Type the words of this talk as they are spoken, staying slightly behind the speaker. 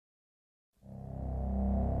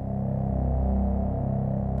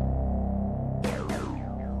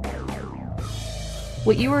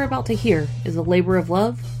What you are about to hear is a labor of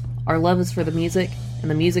love. Our love is for the music, and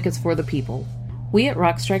the music is for the people. We at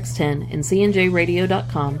Rock Strikes 10 and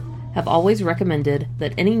CNJRadio.com have always recommended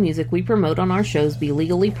that any music we promote on our shows be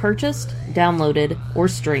legally purchased, downloaded, or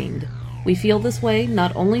streamed. We feel this way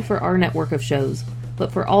not only for our network of shows,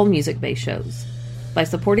 but for all music-based shows. By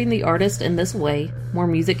supporting the artist in this way, more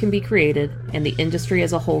music can be created, and the industry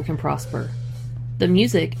as a whole can prosper. The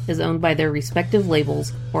music is owned by their respective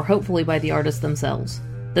labels, or hopefully by the artists themselves.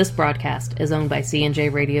 This broadcast is owned by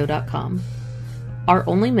CNJRadio.com. Our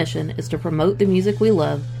only mission is to promote the music we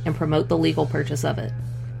love and promote the legal purchase of it.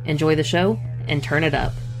 Enjoy the show and turn it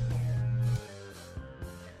up.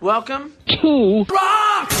 Welcome to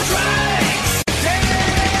Rock Strikes 10.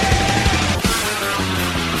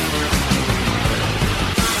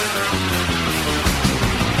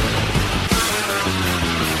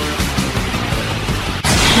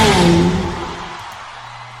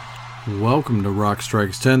 Welcome to Rock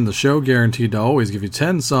Strikes 10, the show guaranteed to always give you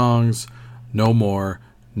 10 songs, no more,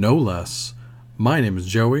 no less. My name is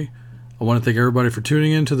Joey. I want to thank everybody for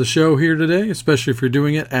tuning in to the show here today, especially if you're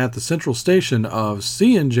doing it at the central station of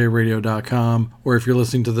CNJRadio.com, or if you're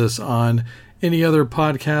listening to this on any other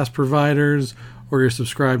podcast providers, or you're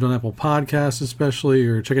subscribed on Apple Podcasts especially,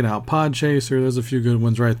 or checking out Podchaser. There's a few good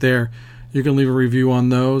ones right there. You can leave a review on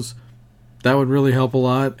those. That would really help a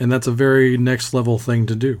lot, and that's a very next level thing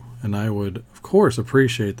to do, and I would, of course,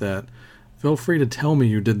 appreciate that. Feel free to tell me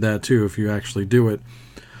you did that too if you actually do it.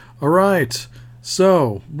 All right.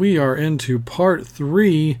 So, we are into part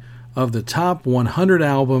 3 of the top 100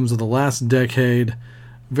 albums of the last decade.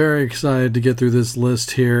 Very excited to get through this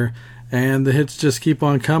list here. And the hits just keep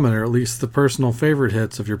on coming, or at least the personal favorite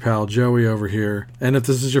hits of your pal Joey over here. And if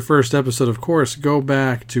this is your first episode, of course, go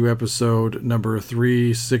back to episode number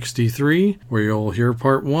 363, where you'll hear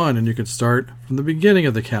part 1, and you can start from the beginning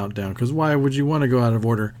of the countdown, because why would you want to go out of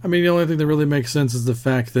order? I mean, the only thing that really makes sense is the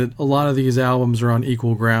fact that a lot of these albums are on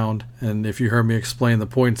equal ground, and if you heard me explain the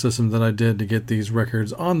point system that I did to get these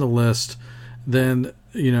records on the list, then,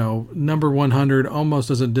 you know, number 100 almost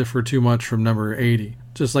doesn't differ too much from number 80.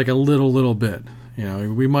 Just like a little bit. You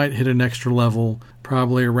know, we might hit an extra level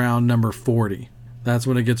probably around number 40. That's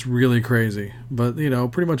when it gets really crazy. But, you know,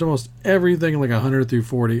 pretty much almost everything like 100 through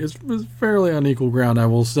 40 is fairly on equal ground, I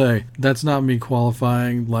will say. That's not me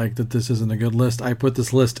qualifying like that this isn't a good list. I put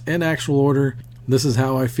this list in actual order. This is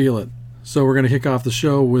how I feel it. So we're going to kick off the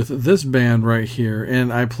show with this band right here,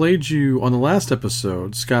 and I played you on the last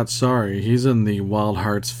episode, Scott Sorry. He's in the Wild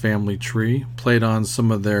Hearts family tree, played on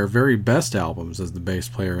some of their very best albums as the bass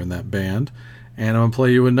player in that band, and I'm going to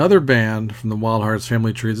play you another band from the Wild Hearts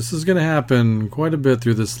family tree. This is going to happen quite a bit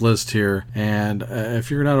through this list here, and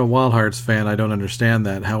if you're not a Wild Hearts fan, I don't understand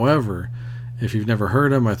that. However, if you've never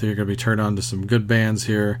heard them, I think you're going to be turned on to some good bands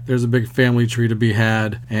here. There's a big family tree to be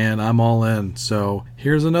had, and I'm all in. So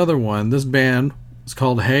here's another one. This band is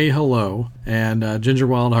called Hey Hello, and Ginger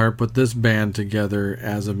Wildheart put this band together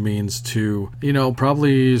as a means to, you know,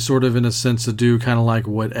 probably sort of in a sense to do kind of like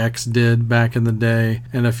what X did back in the day,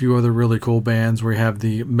 and a few other really cool bands where you have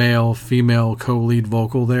the male-female co-lead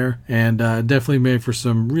vocal there, and definitely made for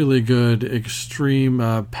some really good extreme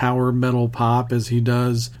power metal pop as he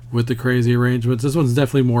does with the crazy arrangements. This one's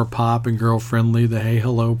definitely more pop and girl-friendly, the Hey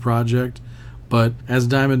Hello project. But as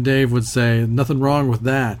Diamond Dave would say, nothing wrong with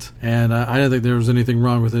that. And I didn't think there was anything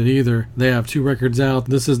wrong with it either. They have 2 records out.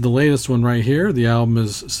 This is the latest one right here. The album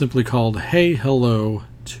is simply called Hey Hello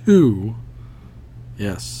 2.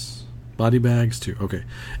 Yes. Body Bags 2. Okay.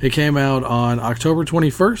 It came out on October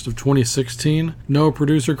 21st of 2016. No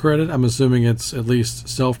producer credit. I'm assuming it's at least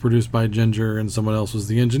self-produced by Ginger and someone else was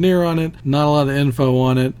the engineer on it. Not a lot of info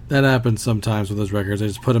on it. That happens sometimes with those records. They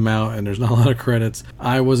just put them out and there's not a lot of credits.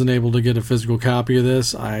 I wasn't able to get a physical copy of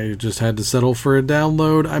this. I just had to settle for a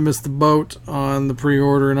download. I missed the boat on the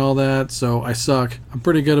pre-order and all that, so I suck. I'm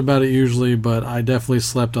pretty good about it usually, but I definitely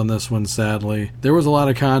slept on this one, sadly. There was a lot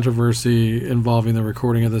of controversy involving the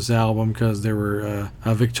recording of this album, because there were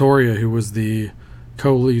Victoria, who was the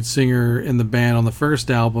co-lead singer in the band on the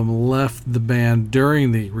first album, left the band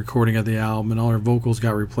during the recording of the album, and all her vocals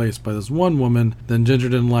got replaced by this one woman. Then Ginger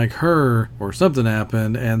didn't like her, or something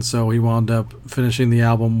happened, and so he wound up finishing the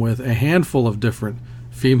album with a handful of different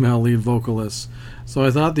female lead vocalists. So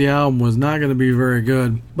I thought the album was not going to be very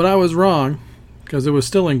good, but I was wrong, because it was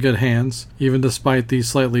still in good hands, even despite the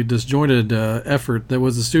slightly disjointed effort that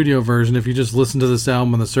was the studio version. If you just listen to this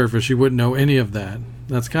album on the surface, you wouldn't know any of that.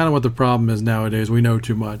 That's kind of what the problem is nowadays. We know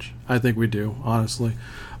too much. I think we do, honestly.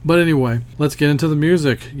 But anyway, let's get into the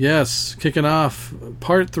music. Yes, kicking off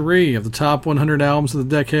part 3 of the top 100 albums of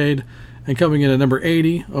the decade, and coming in at number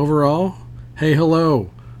 80 overall, Hey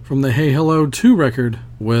Hello, from the Hey Hello 2 record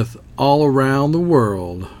with All Around the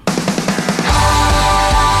World.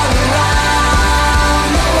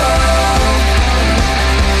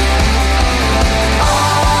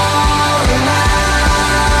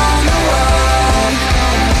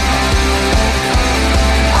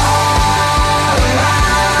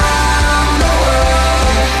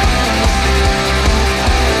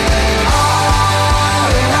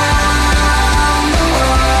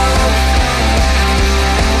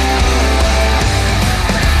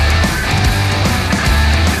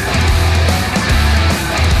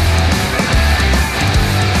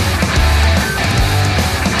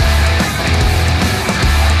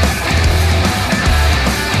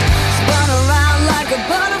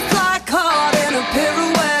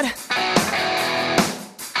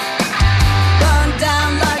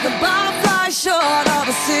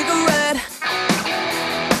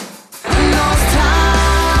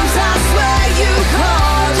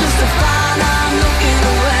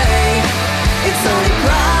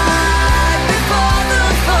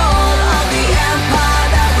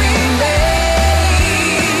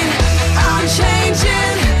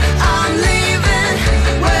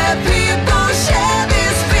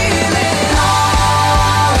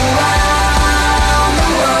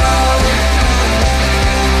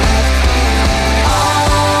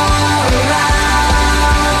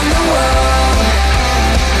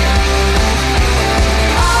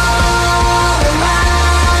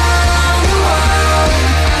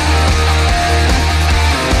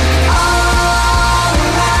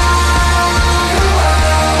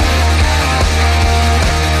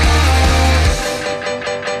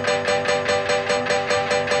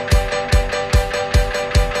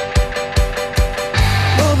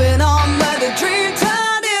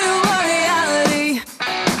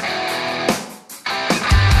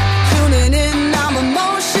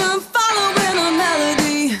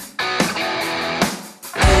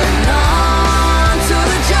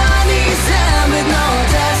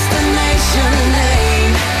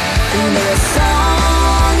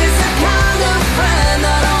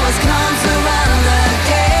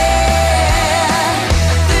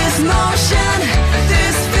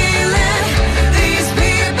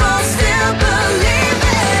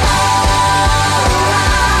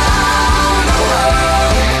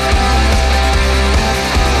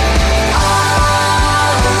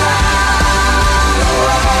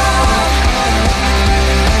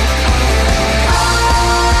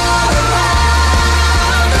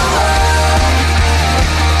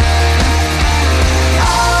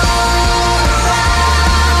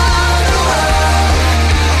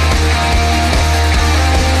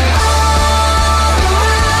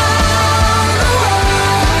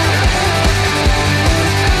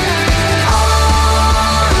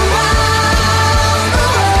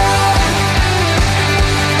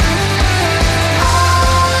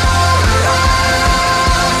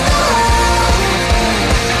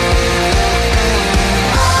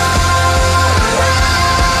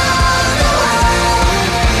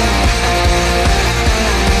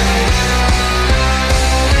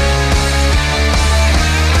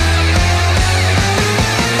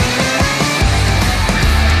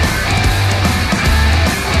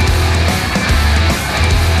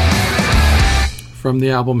 From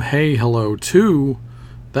the album Hey Hello 2,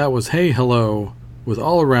 that was Hey Hello with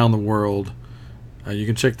All Around the World. You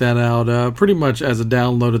can check that out pretty much as a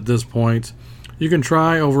download at this point. You can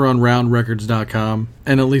try over on roundrecords.com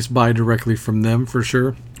and at least buy directly from them for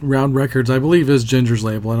sure. Round Records, I believe, is Ginger's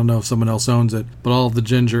label. I don't know if someone else owns it, but all of the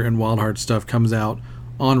Ginger and Wildheart stuff comes out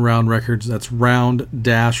on Round Records. That's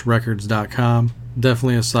round-records.com.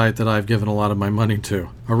 Definitely a site that I've given a lot of my money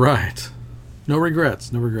to. All right. No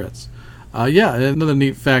regrets, no regrets. Another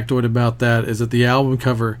neat factoid about that is that the album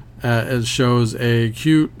cover it shows a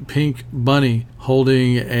cute pink bunny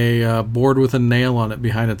holding a board with a nail on it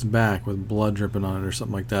behind its back with blood dripping on it or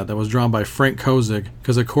something like that. That was drawn by Frank Kozig,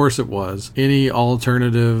 because of course it was. Any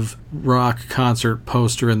alternative rock concert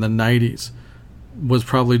poster in the 90s was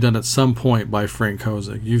probably done at some point by Frank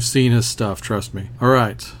Kozig. You've seen his stuff, trust me. All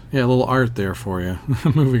right. Yeah, a little art there for you.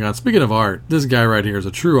 Moving on. Speaking of art, this guy right here is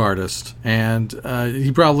a true artist, and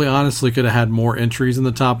he probably honestly could have had more entries in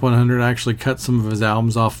the top 100. I actually cut some of his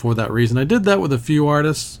albums off for that reason. I did that with a few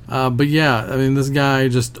artists, but yeah, I mean, this guy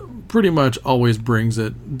just pretty much always brings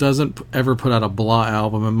it. Doesn't ever put out a blah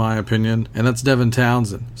album, in my opinion, and that's Devin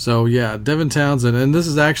Townsend. So yeah, Devin Townsend, and this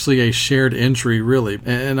is actually a shared entry, really,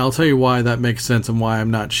 and I'll tell you why that makes sense and why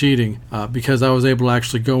I'm not cheating, because I was able to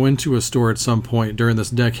actually go into a store at some point during this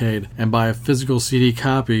decade and buy a physical CD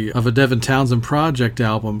copy of a Devin Townsend Project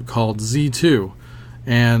album called Z2.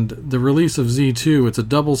 And the release of Z2, it's a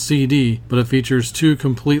double CD, but it features 2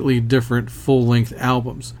 completely different full-length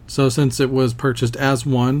albums. So since it was purchased as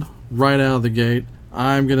one right out of the gate,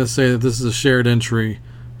 I'm going to say that this is a shared entry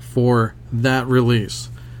for that release.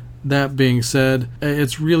 That being said,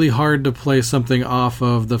 it's really hard to play something off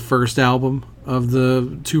of the first album of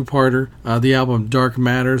the two-parter, the album Dark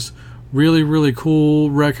Matters. Really, really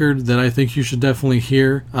cool record that I think you should definitely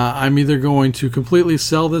hear. I'm either going to completely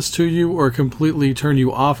sell this to you or completely turn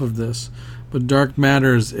you off of this. But Dark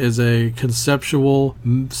Matters is a conceptual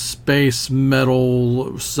space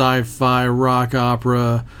metal sci-fi rock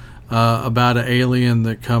opera about an alien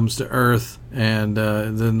that comes to Earth, and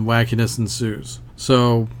then wackiness ensues.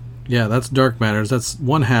 So, yeah, that's Dark Matters. That's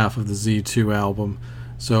one half of the Z2 album.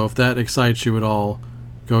 So if that excites you at all,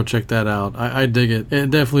 go check that out. I dig it.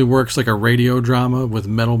 It definitely works like a radio drama with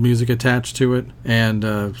metal music attached to it.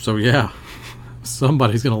 And so, yeah,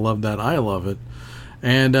 somebody's going to love that. I love it.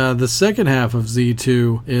 And the second half of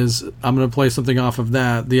Z2 is, I'm going to play something off of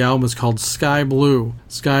that. The album is called Sky Blue.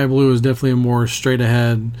 Sky Blue is definitely a more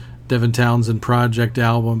straight-ahead Devin Townsend project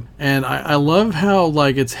album. And I love how,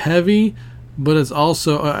 like, it's heavy, but it's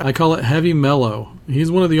also, I call it heavy mellow. He's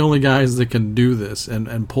one of the only guys that can do this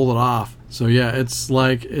and pull it off. So yeah, it's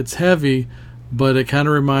like, it's heavy, but it kind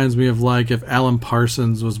of reminds me of like if Alan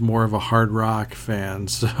Parsons was more of a hard rock fan.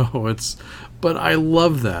 So but I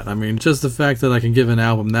love that. I mean, just the fact that I can give an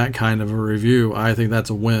album that kind of a review, I think that's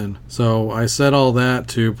a win. So I said all that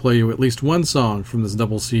to play you at least one song from this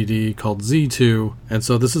double CD called Z2. And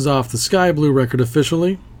so this is off the Sky Blue record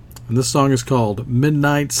officially. And this song is called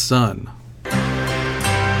Midnight Sun.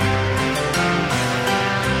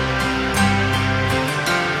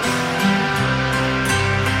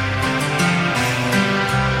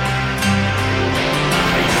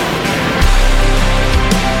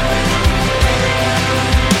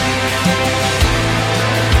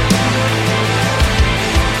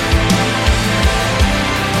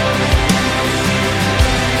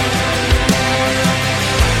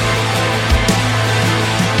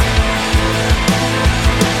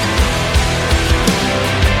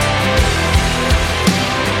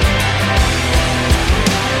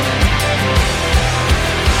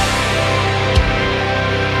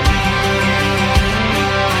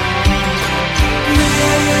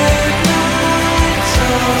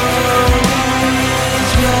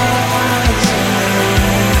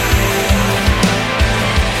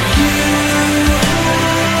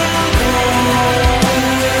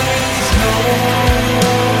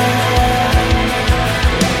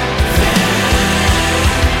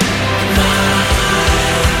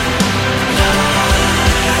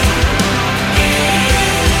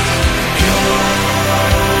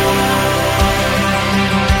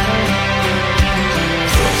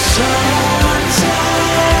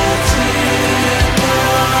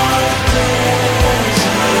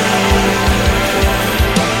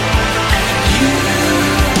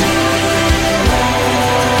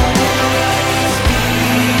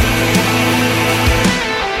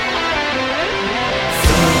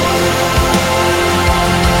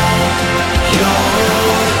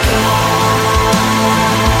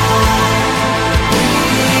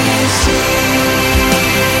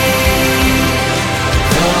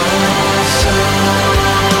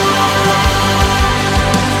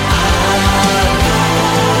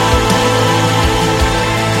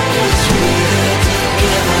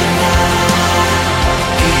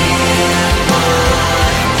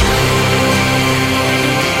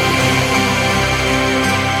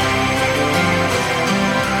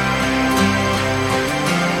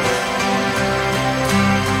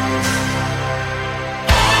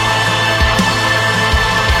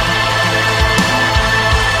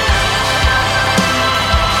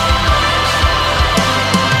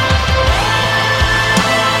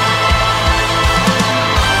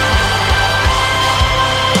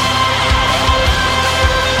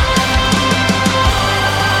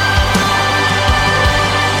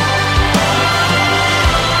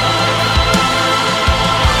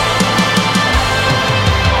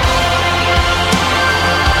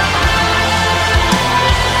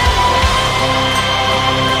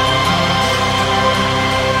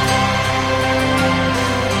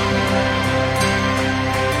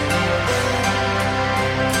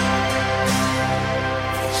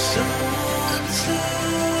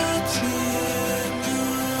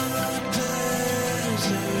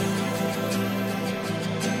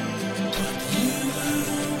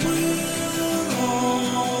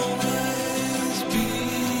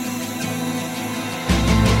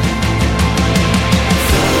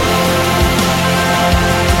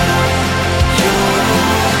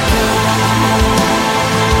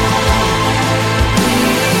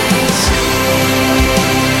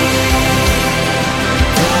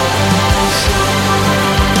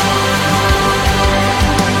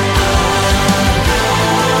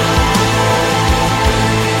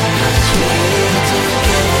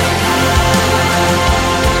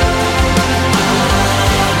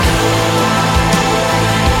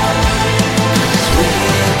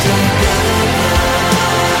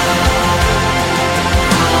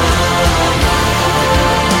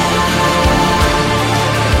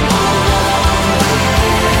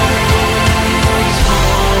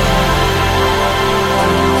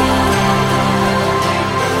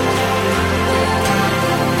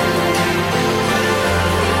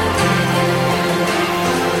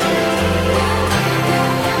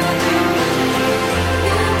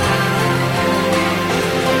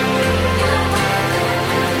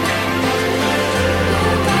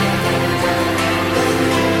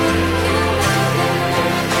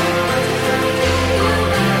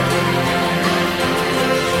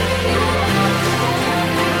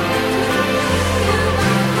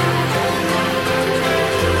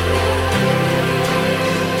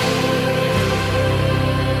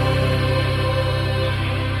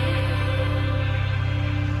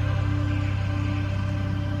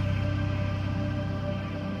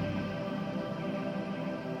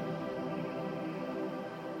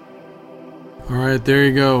 right, there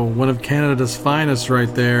you go. One of Canada's finest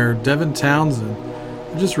right there, Devin Townsend.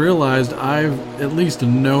 I just realized I've at least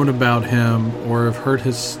known about him or have heard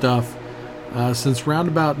his stuff since round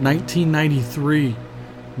about 1993.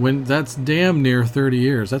 When that's damn near 30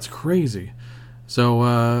 years. That's crazy.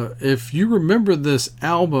 So if you remember this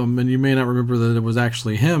album, and you may not remember that it was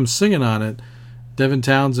actually him singing on it, Devin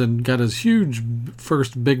Townsend got his huge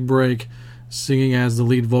first big break singing as the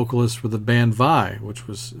lead vocalist for the band Vi, which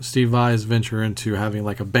was Steve Vai's venture into having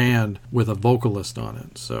like a band with a vocalist on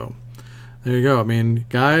it. So there you go. I mean,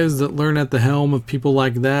 guys that learn at the helm of people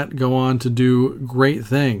like that go on to do great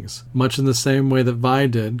things, much in the same way that Vi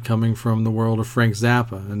did, coming from the world of Frank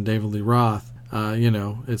Zappa and David Lee Roth.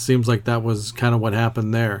 It seems like that was kind of what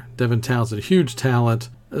happened there. Devin Townsend, huge talent.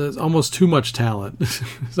 It's almost too much talent.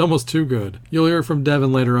 It's almost too good. You'll hear from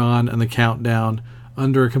Devin later on in the countdown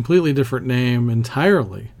under a completely different name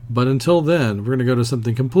entirely. But until then, we're going to go to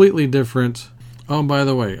something completely different. Oh, and by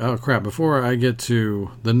the way, before I get to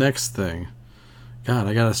the next thing, God,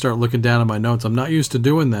 I got to start looking down at my notes. I'm not used to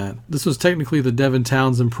doing that. This was technically the Devin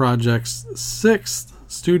Townsend Project's 6th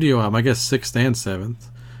studio album, I guess 6th and 7th.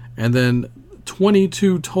 And then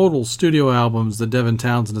 22 total studio albums that Devin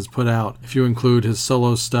Townsend has put out, if you include his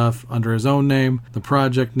solo stuff under his own name, the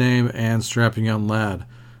project name, and Strapping Young Lad.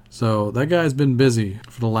 So that guy's been busy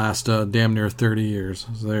for the last damn near 30 years.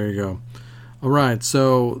 So there you go. All right,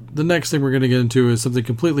 so the next thing we're going to get into is something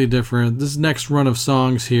completely different. This next run of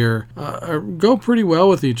songs here go pretty well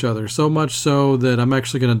with each other, so much so that I'm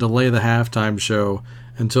actually going to delay the halftime show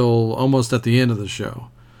until almost at the end of the show,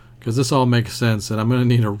 because this all makes sense, and I'm going to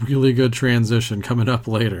need a really good transition coming up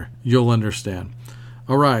later. You'll understand.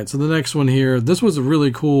 All right, so the next one here, this was a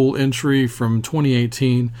really cool entry from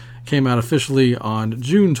 2018. Came out officially on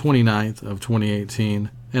June 29th of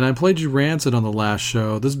 2018. And I played you Rancid on the last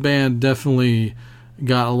show. This band definitely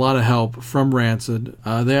got a lot of help from Rancid.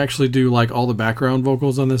 They actually do like all the background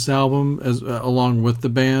vocals on this album along with the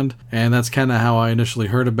band. And that's kind of how I initially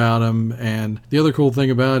heard about them. And the other cool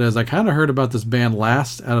thing about it is I kind of heard about this band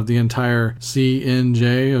last out of the entire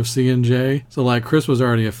CNJ of CNJ. So like Chris was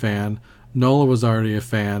already a fan. Nola was already a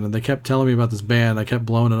fan, and they kept telling me about this band. I kept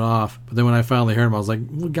blowing it off, but then when I finally heard them, I was like,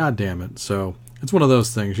 well, God damn it. So it's one of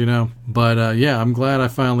those things, you know. But I'm glad I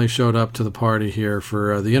finally showed up to the party here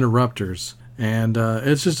for the Interrupters. And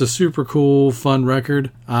it's just a super cool, fun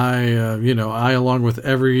record. I along with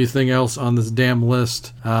everything else on this damn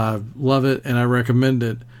list, love it, and I recommend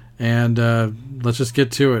it. And let's just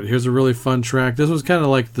get to it. Here's a really fun track. This was kind of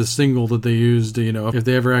like the single that they used, if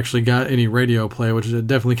they ever actually got any radio play, which it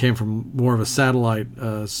definitely came from more of a satellite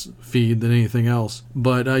feed than anything else.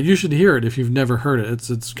 But you should hear it if you've never heard it.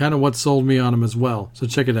 It's kind of what sold me on them as well. So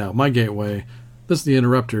check it out. My Gateway. This is the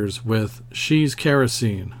Interrupters with She's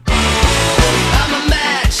Kerosene. I'm a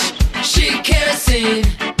match, she kerosene.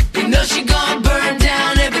 You know she gonna burn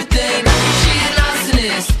down everything. She an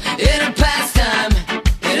arsonist in a pastime,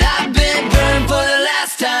 and I've been burned for the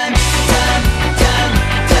last time. Time,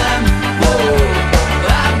 whoa.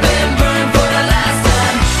 I've been burned for the last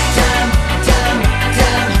time. Time,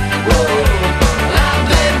 whoa. I've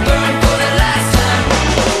been burned for the last time.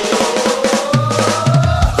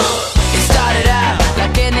 It started out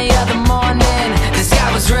like any other morning. The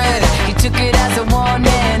sky was red, he took it as a warning.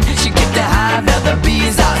 She kicked the hive, now the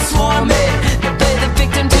bees are swarming. They play the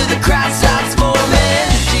victim till the crowd starts forming.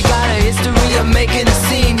 She got a history of making a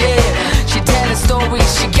scene, yeah. She tell a story,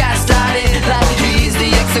 she got started like he's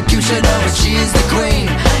the executioner, but she's the queen,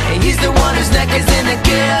 and he's the one whose neck is in the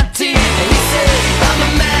guillotine. And he said, I'm a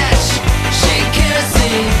match, she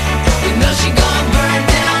kerosene. You know she gon' burn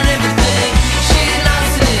down everything. She an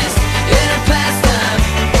arsonist in her pastime,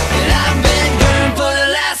 and I've been burned for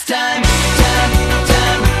the last time.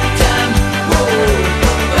 Time, whoa.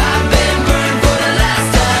 I've been burned for the last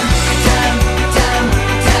time. Time,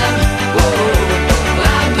 whoa.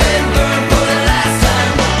 I've been burned for the last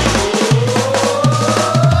time.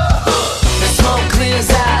 The smoke clears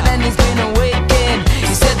out and he's been awakened.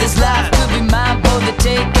 He said this life could be mine for the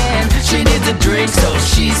taking. She needs a drink, so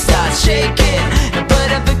she starts shaking and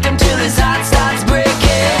put a victim till his heart starts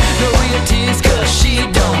breaking. No real tears, cause she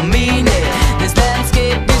don't mean it. This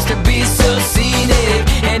landscape used to be so scenic,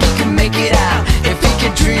 and he can make it out if he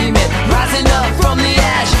can dream it. Rising up from the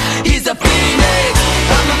ash, he's a phoenix.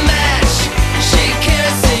 I'm a match, she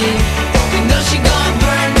kerosene. You know she gon'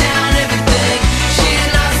 burn down everything. She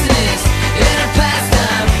an arsonist in her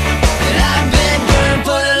pastime, and I've been burned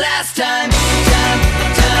for the last time. Time,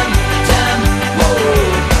 whoa.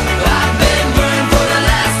 I've been burned for the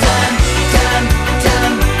last time.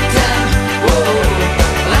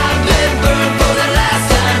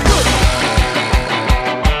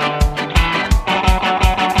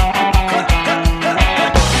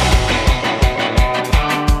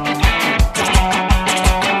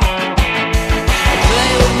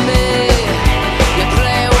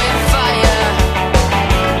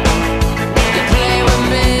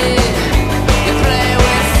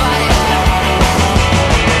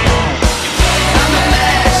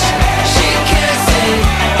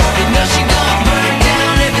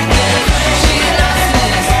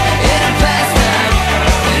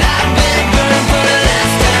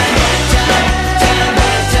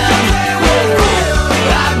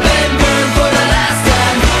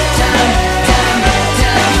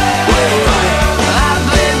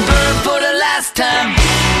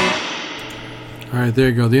 right, there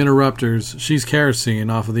you go. The Interrupters, She's Kerosene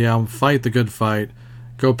off of the album Fight the Good Fight.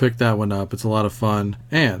 Go pick that one up. It's a lot of fun.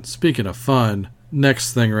 And speaking of fun,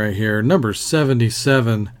 next thing right here, number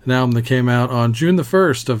 77, an album that came out on June the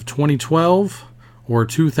 1st of 2012 or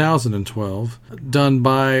 2012, done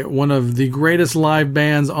by one of the greatest live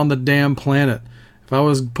bands on the damn planet. If I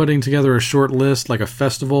was putting together a short list like a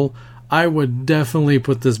festival, I would definitely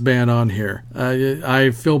put this band on here.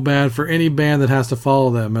 I feel bad for any band that has to follow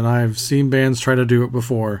them, and I've seen bands try to do it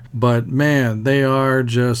before. But man, they are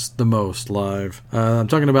just the most live. I'm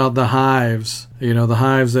talking about the Hives. You know, the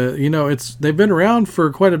Hives, they've been around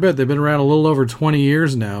for quite a bit. They've been around a little over 20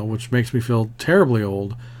 years now, which makes me feel terribly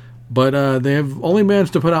old. But they have only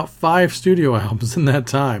managed to put out 5 studio albums in that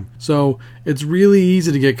time. So it's really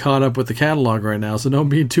easy to get caught up with the catalog right now, so don't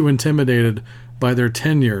be too intimidated by their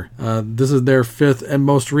tenure. This is their 5th and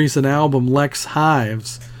most recent album, Lex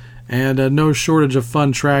Hives, and no shortage of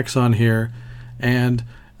fun tracks on here. And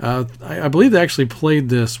I believe they actually played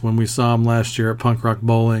this when we saw them last year at Punk Rock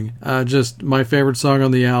Bowling. Just my favorite song on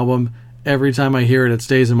the album. Every time I hear it, it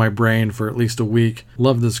stays in my brain for at least a week.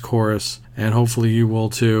 Love this chorus, and hopefully you will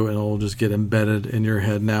too, and it'll just get embedded in your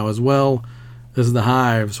head now as well. This is the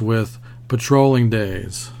Hives with Patrolling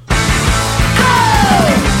Days.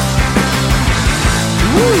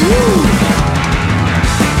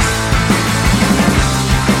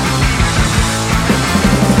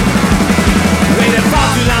 Waited far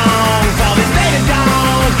too long for this day to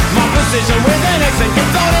dawn. My position with an X and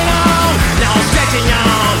kept holding on. Now I'm stretching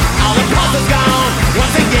on, all the pulse is gone.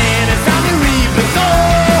 Once again it's time to reap and sow.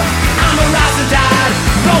 I'm a rising tide,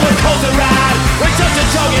 roller coaster ride. We're just a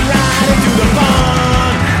chugging ride into the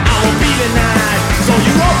fun. I won't be denied, so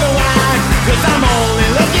you open wide, 'cause I'm only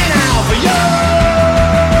looking out for you.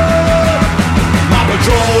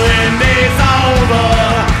 Patrolling days are over,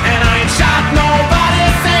 and I ain't shot nobody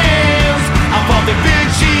since I fought the big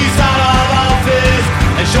cheese out of office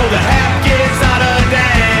and showed the half kids how to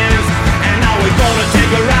dance. And now we're gonna take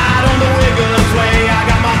a ride on the Wiggles way. I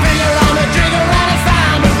got my finger on the trigger and it's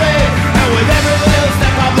time to play. And with every little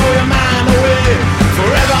step I blow your mind away.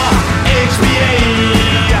 Forever HBA.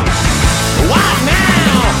 What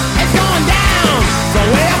now? It's going down from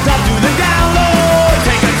way up top to the down low.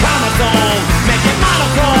 Take a chromosome, make it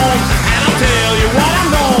monochrome, and I'll tell you what I'm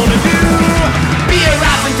gonna do. Be a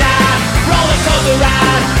rising tide, roller coaster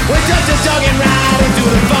ride. We're just a chugging ride into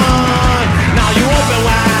the fun. Now you open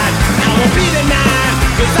wide, I won't be denied,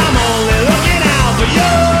 'cause I'm only looking out for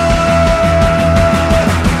you.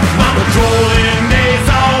 My patrolling days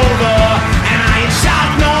are over, and I ain't shot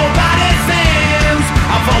nobody since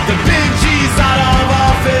I fought the big G's out of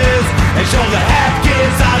office and showed the half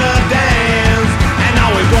kids how to dance. And now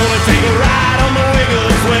we're gonna take a ride on the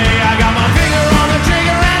Wiggles way. I got my finger on the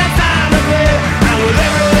trigger and it's time to play. And with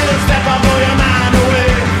every little step I blow your mind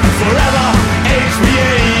away. Forever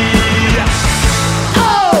HBA.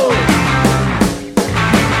 Oh!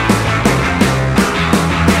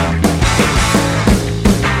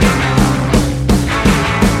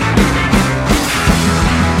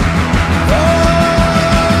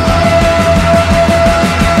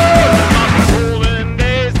 Patrolling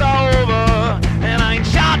days are over, and I ain't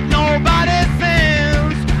shot nobody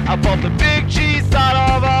since I fought the big cheese out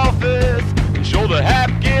of office and showed the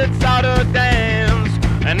half kids how to dance.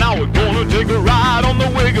 And now we're gonna take a ride on the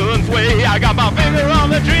Wiggins way. I got my finger on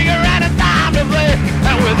the trigger and it's time to play.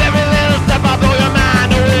 And with every little step I blow your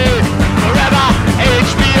mind away. Forever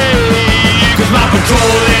HBA. 'Cause my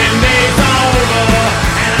patrolling days are over,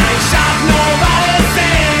 and I ain't shot nobody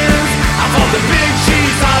since I fought the big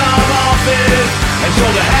cheese out of office and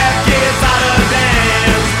showed the half kids how to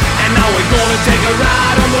dance. And now we're gonna take a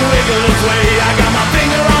ride on the Wiggles way. I got my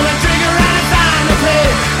finger on the trigger and it's time to play.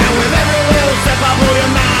 And with every little step I blow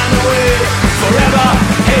your mind away. Forever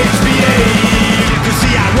HBA. 'Cause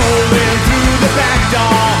see I rolled in through the back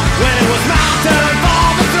door when it was my turn for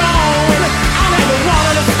the throne. I never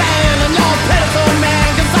wanted to stand on your pedestal, man,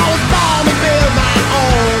 'cause I was born to build my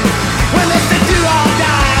own. When they said do or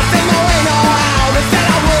die, I said no way, no how. They said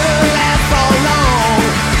I wouldn't last for long,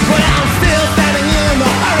 but I'm still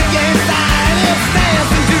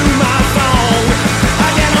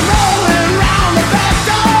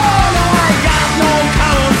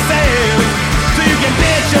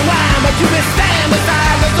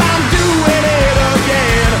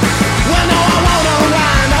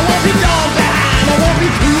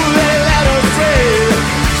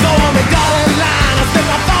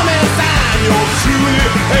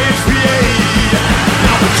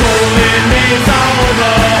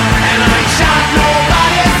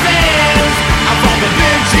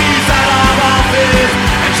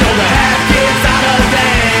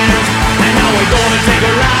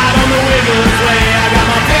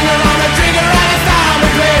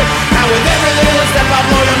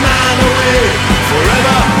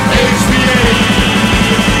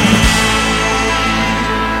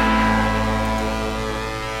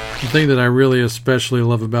thing that I really especially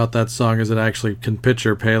love about that song is it actually can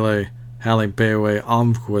picture Halle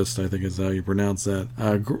Almquist, I think is how you pronounce that,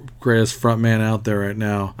 greatest frontman out there right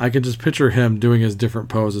now. I can just picture him doing his different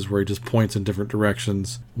poses where he just points in different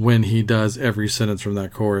directions when he does every sentence from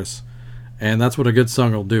that chorus. And that's what a good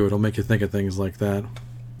song will do. It'll make you think of things like that.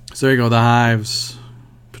 So there you go, The Hives,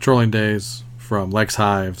 Patrolling Days from Lex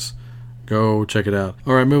Hives. Go check it out.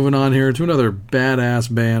 Alright, moving on here to another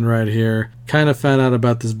badass band right here. Kind of found out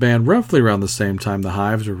about this band roughly around the same time The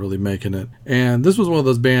Hives were really making it. And this was one of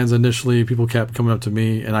those bands initially people kept coming up to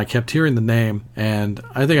me and I kept hearing the name. And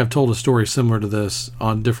I think I've told a story similar to this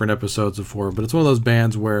on different episodes before. But it's one of those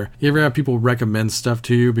bands where you ever have people recommend stuff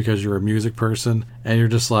to you because you're a music person and you're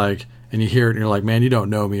just like... and you hear it and you're like, man, you don't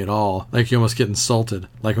know me at all. Like you almost get insulted.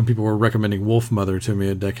 Like when people were recommending Wolfmother to me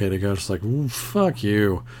a decade ago. It's like, fuck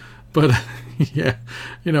you. But, yeah,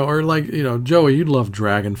 you know, or like, you know, Joey, you'd love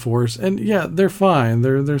Dragon Force. And, yeah, they're fine.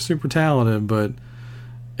 They're super talented, but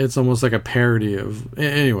it's almost like a parody of...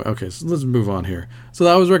 Anyway, okay, so let's move on here. So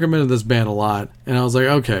I was recommended this band a lot, and I was like,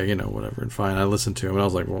 okay, you know, whatever, and fine. I listened to them, and I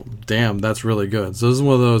was like, well, damn, that's really good. So this is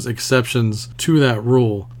one of those exceptions to that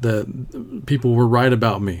rule that people were right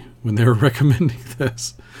about me when they were recommending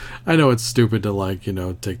this. I know it's stupid to, like, you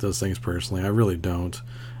know, take those things personally. I really don't.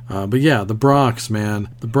 But yeah, the Bronx, man.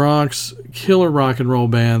 The Bronx, killer rock and roll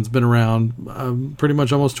band's been around pretty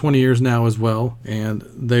much almost 20 years now as well. And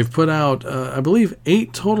they've put out, I believe,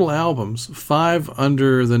 8 total albums. 5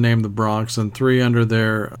 under the name The Bronx and 3 under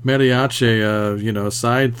their mariachi,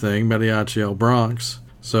 side thing, Mariachi El Bronx.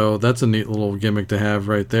 So that's a neat little gimmick to have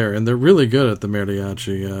right there. And they're really good at the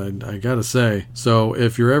mariachi, I gotta say. So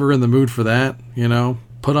if you're ever in the mood for that, you know,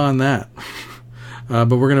 put on that. But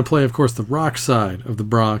we're going to play, of course, the rock side of the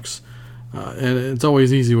Bronx. And it's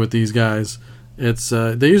always easy with these guys. It's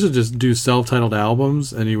they usually just do self-titled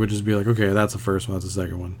albums, and you would just be like, okay, that's the first one, that's the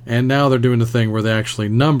second one. And now they're doing the thing where they actually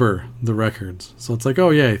number the records. So it's like,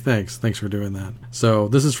 oh, yay, thanks for doing that. So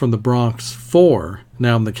this is from the Bronx 4, an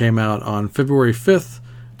album that came out on February 5th,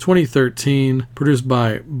 2013, produced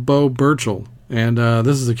by Bo Burchell. And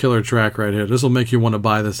this is a killer track right here. This will make you want to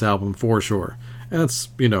buy this album for sure. And that's,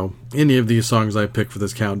 you know, any of these songs I pick for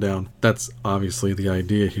this countdown. That's obviously the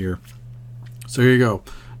idea here. So here you go.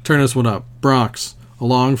 Turn this one up. Bronx,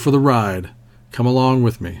 along for the ride. Come along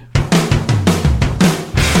with me.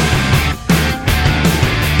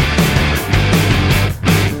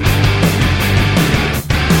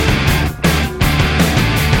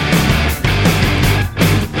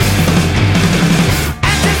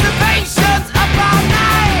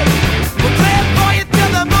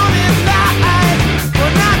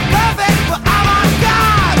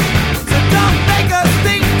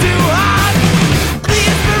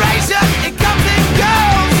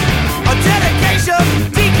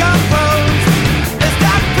 Dedication,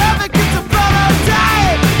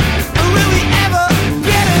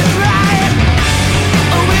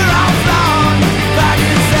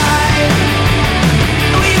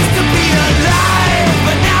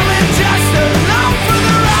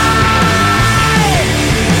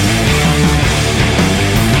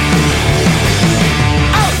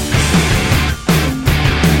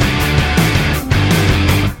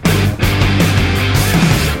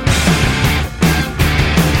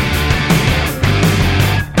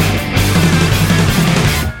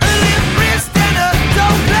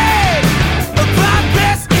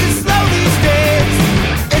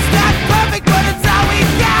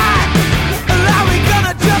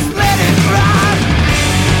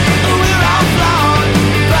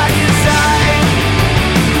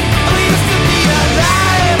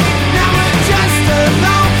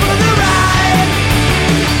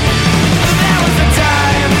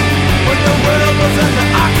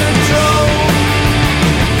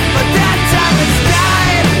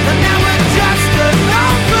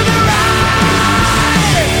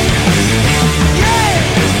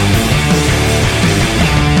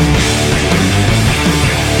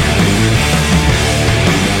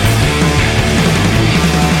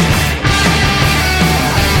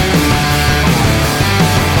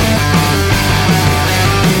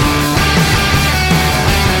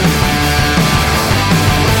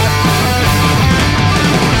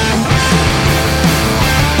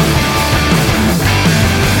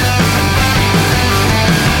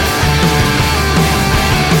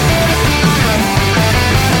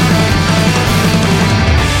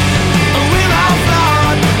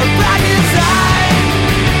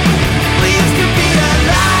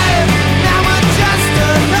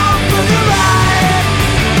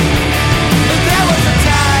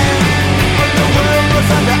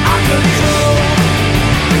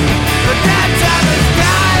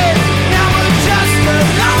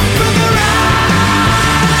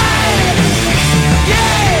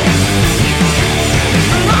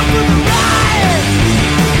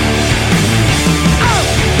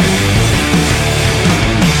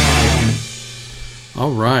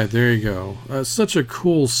 there you go. Such a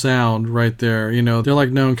cool sound right there. You know, they're like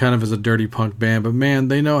known kind of as a dirty punk band, but man,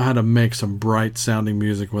 they know how to make some bright sounding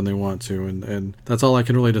music when they want to, and that's all I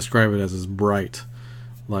can really describe it as, is bright.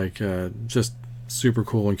 Like, just super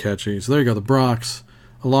cool and catchy. So there you go, the Brox,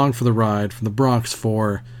 Along for the Ride from the Brox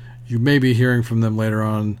 4. You may be hearing from them later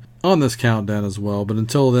on this countdown as well, but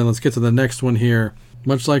until then, let's get to the next one here.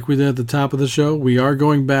 Much like we did at the top of the show, we are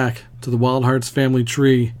going back to the Wildhearts family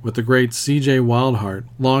tree with the great CJ Wildheart,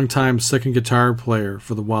 longtime second guitar player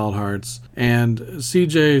for the Wildhearts. And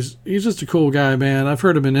CJ's, he's just a cool guy, man. I've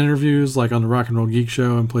heard him in interviews, like on the Rock and Roll Geek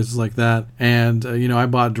Show and places like that. And, I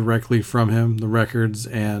bought directly from him the records,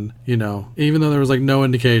 and, even though there was like no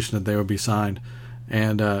indication that they would be signed,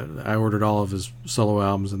 and I ordered all of his solo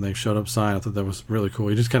albums, and they showed up signed. I thought that was really cool.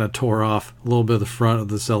 He just kind of tore off a little bit of the front of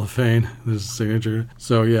the cellophane, his signature.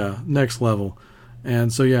 So yeah, next level.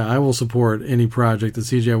 And so yeah, I will support any project that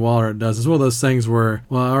CJ Wildheart does. It's one of those things where,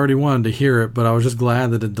 well, I already wanted to hear it, but I was just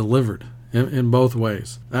glad that it delivered in both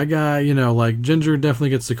ways. That guy, like Ginger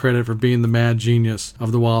definitely gets the credit for being the mad genius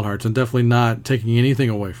of the Wildhearts, and definitely not taking anything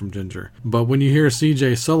away from Ginger. But when you hear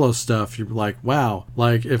CJ solo stuff, you're like, wow,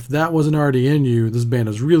 like if that wasn't already in you, this band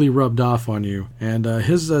has really rubbed off on you. And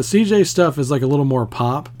his CJ stuff is like a little more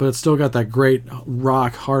pop, but it's still got that great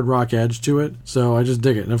hard rock edge to it. So I just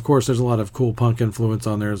dig it. And of course, there's a lot of cool punk influence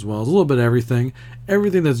on there as well. There's a little bit of everything.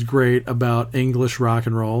 Everything that's great about English rock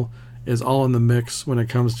and roll is all in the mix when it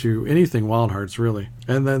comes to anything Wildhearts, really.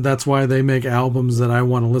 And that's why they make albums that I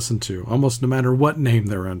want to listen to, almost no matter what name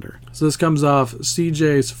they're under. So this comes off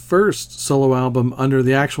CJ's first solo album under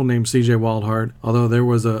the actual name CJ Wildheart, although there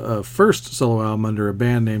was a first solo album under a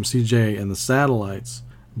band named CJ and the Satellites.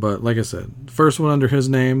 But like I said, first one under his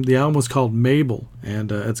name. The album was called Mabel,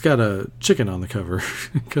 and it's got a chicken on the cover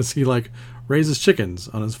because he raises chickens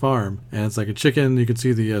on his farm, and it's like a chicken. You can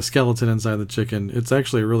see the skeleton inside the chicken. It's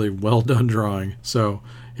actually a really well done drawing. So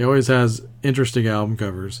he always has interesting album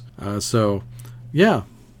covers. So yeah,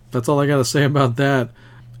 that's all I got to say about that.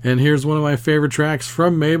 And here's one of my favorite tracks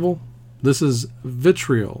from Mabel. This is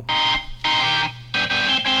Vitriol.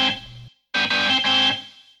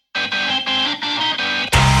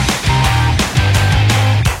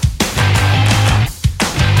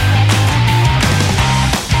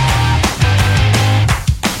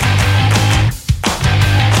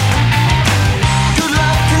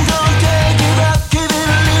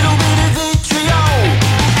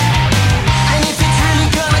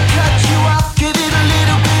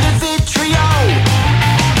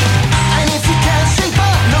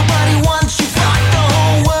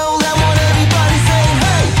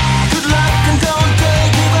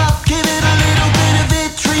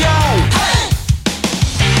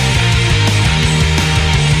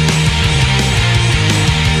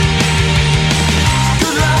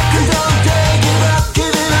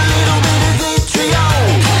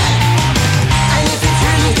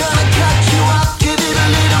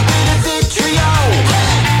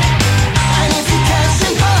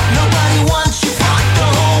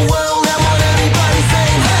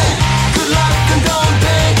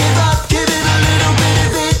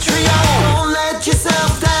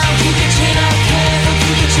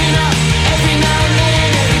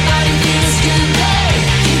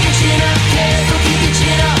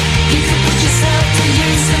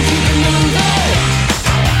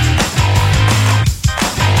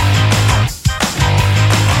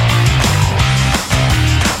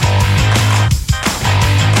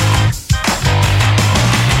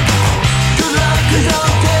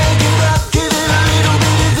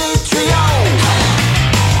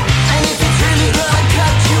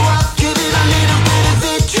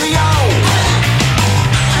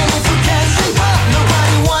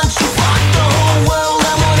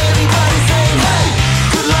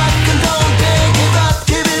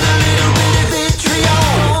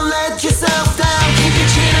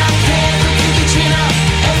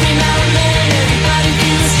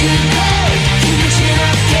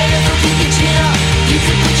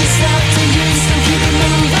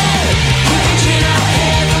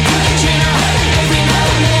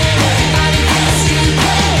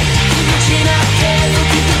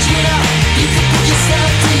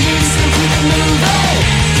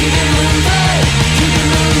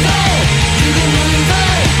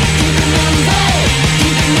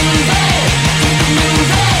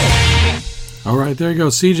 There you go,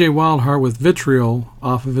 CJ Wildheart with Vitriol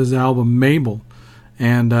off of his album Mabel.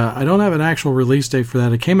 And I don't have an actual release date for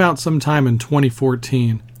that. It came out sometime in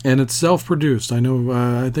 2014. And it's self-produced. I know,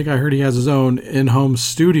 I think I heard he has his own in-home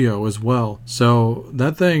studio as well. So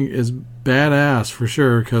that thing is badass for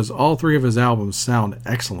sure, because all three of his albums sound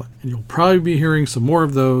excellent. And you'll probably be hearing some more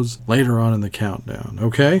of those later on in the countdown,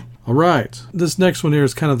 okay? Alright, this next one here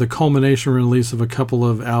is kind of the culmination release of a couple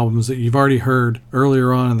of albums that you've already heard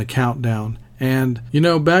earlier on in the countdown. And, you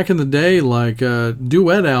know, back in the day, like,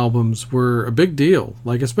 duet albums were a big deal.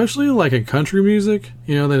 Like, especially, like, in country music.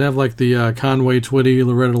 You know, they'd have, like, the Conway Twitty,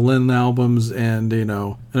 Loretta Lynn albums, and, you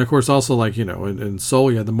know, and, of course, also, like, you know, in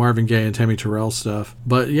soul, you had the Marvin Gaye and Tammy Terrell stuff.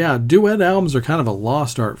 But, yeah, duet albums are kind of a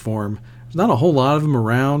lost art form. There's not a whole lot of them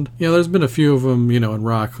around. You know, there's been a few of them, you know, in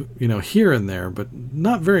rock, you know, here and there, but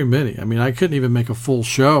not very many. I mean, I couldn't even make a full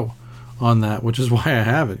show on that, which is why I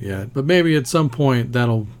haven't yet. But maybe at some point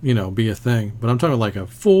that'll, you know, be a thing. But I'm talking like a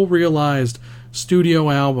full realized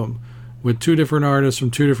studio album with two different artists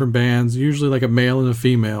from two different bands, usually like a male and a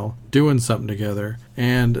female, doing something together.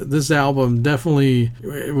 And this album definitely,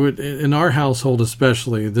 would, in our household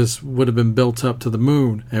especially, this would have been built up to the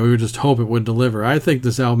moon, and we would just hope it would deliver. I think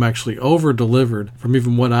this album actually over-delivered from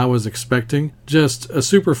even what I was expecting. Just a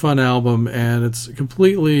super fun album, and it's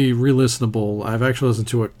completely re-listenable. I've actually listened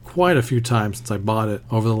to it quite a few times since I bought it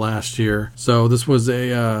over the last year. So this was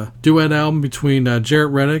a duet album between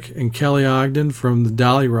Jarrett Reddick and Kelly Ogden from the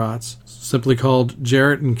Dollyrots, simply called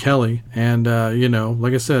Jarrett and Kelly. And, you know,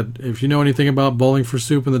 like I said, if you know anything about Bowling for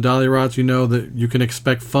Soup and the Dollyrots, you know that you can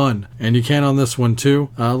expect fun. And you can on this one, too.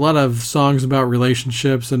 A lot of songs about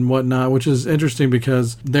relationships and whatnot, which is interesting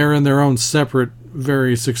because they're in their own separate,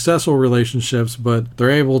 very successful relationships, but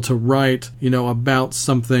they're able to write, you know, about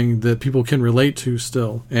something that people can relate to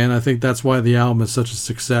still. And I think that's why the album is such a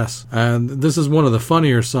success. And this is one of the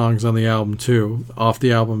funnier songs on the album, too. Off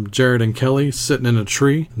the album, Jarrett and Kelly, Sitting in a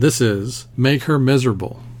Tree. This is Make Her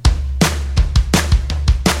Miserable.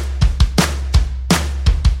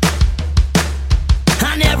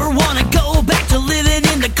 I never want to go back to living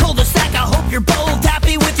in the cul-de-sac. I hope you're both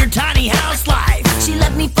happy with your tiny house life. She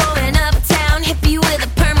left me for an uptown hippie with a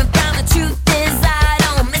perma brown. The truth is I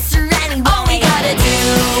don't miss her anyway. All we gotta do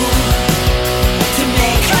to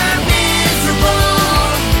make her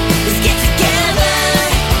miserable is get together.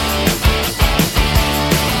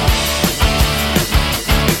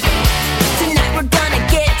 Tonight we're gonna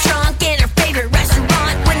get drunk in her favorite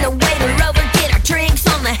restaurant. When the waiter over, get our drinks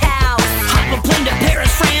on the house. Hop a plane to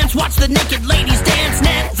Paris, France. Watch the naked ladies dance.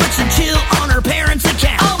 Netflix and chill on her parents'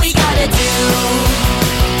 account. All we gotta do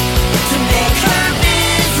to make her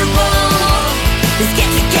miserable is get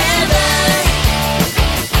together.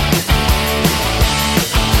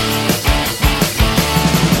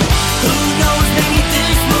 Who knows, maybe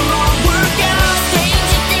this will all work out.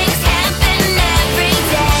 Stranger things happen every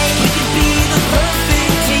day. We could be the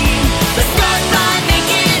perfect team. Let's start by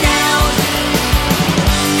making out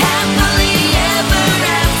happily ever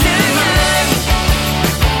after.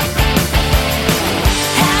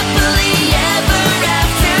 Happily ever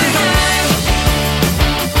after.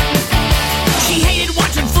 She hated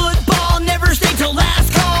watching football, never stayed till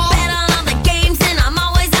last call. Bet on all the games and I'm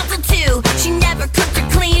always out till 2. She never cooked or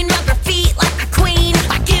cleaned, rub her feet like a queen.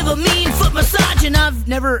 I give a mean foot massage, and I've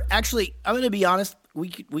never actually. I'm gonna be honest. We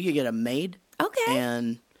could get a maid. Okay.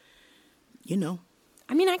 And you know,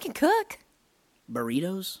 I mean, I can cook.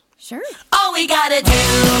 burritos. Sure. All we gotta do to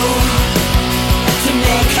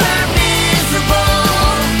make her miserable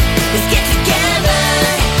is get together.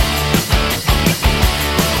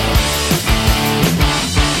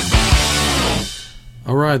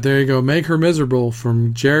 Alright, there you go. Make Her Miserable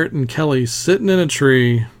from Jarrett and Kelly, Sitting in a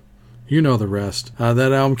Tree. You know the rest.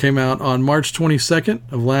 That album came out on March 22nd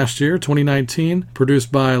of last year, 2019,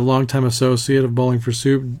 produced by a longtime associate of Bowling for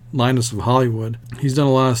Soup, Linus of Hollywood. He's done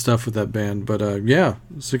a lot of stuff with that band, but yeah,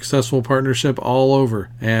 successful partnership all over.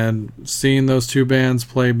 And seeing those two bands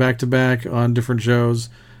play back-to-back on different shows,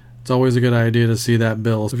 it's always a good idea to see that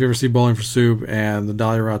bill. So if you ever see Bowling for Soup and the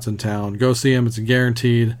Dollyrots in town, go see them. It's a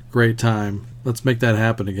guaranteed great time. Let's make that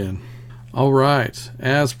happen again. All right,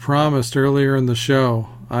 as promised earlier in the show,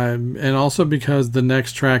 and also because the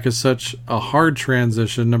next track is such a hard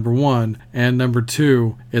transition, number one, and number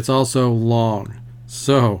two, it's also long.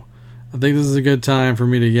 So I think this is a good time for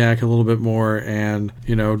me to yak a little bit more and,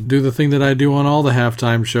 you know, do the thing that I do on all the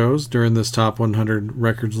halftime shows during this top 100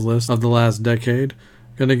 records list of the last decade.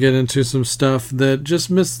 Gonna get into some stuff that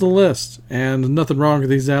just missed the list, and nothing wrong with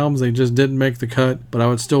these albums, they just didn't make the cut, but I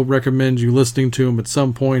would still recommend you listening to them at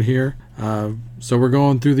some point here. So we're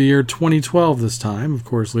going through the year 2012 this time, of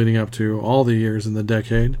course leading up to all the years in the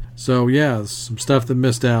decade. So yeah, some stuff that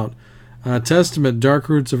missed out. Testament, Dark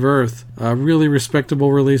Roots of Earth, a really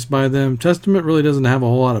respectable release by them. Testament really doesn't have a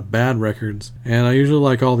whole lot of bad records, and I usually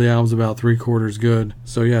like all the albums about 3/4 good.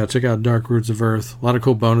 So yeah, check out Dark Roots of Earth. A lot of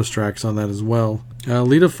cool bonus tracks on that as well.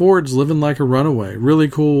 Lita Ford's Living Like a Runaway. Really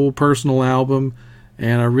cool personal album,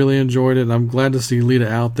 and I really enjoyed it. I'm glad to see Lita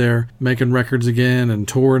out there making records again and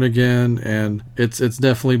touring again, and it's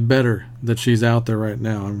definitely better that she's out there right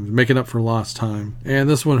now. I'm making up for lost time. And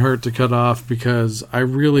this one hurt to cut off because I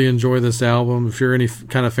really enjoy this album. If you're any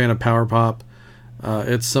kind of fan of power pop,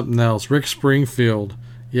 it's something else. Rick Springfield.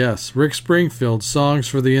 Yes, Rick Springfield, Songs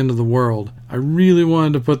for the End of the World. I really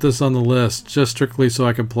wanted to put this on the list just strictly so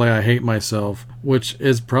I could play I Hate Myself, which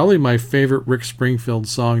is probably my favorite Rick Springfield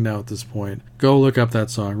song now at this point. Go look up that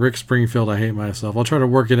song, Rick Springfield, I Hate Myself. I'll try to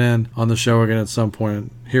work it in on the show again at some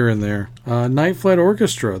point, here and there. Night Flight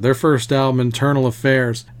Orchestra, their first album, Internal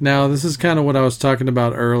Affairs. Now, this is kind of what I was talking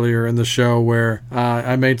about earlier in the show, where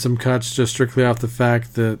I made some cuts just strictly off the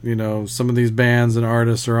fact that, you know, some of these bands and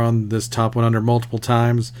artists are on this top 100 multiple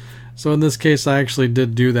times. So in this case, I actually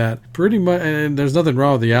did do that pretty much, and there's nothing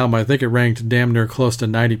wrong with the album. I think it ranked damn near close to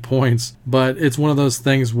 90 points, but it's one of those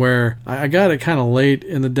things where I got it kind of late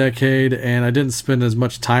in the decade, and I didn't spend as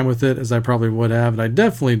much time with it as I probably would have, and I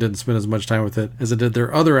definitely didn't spend as much time with it as I did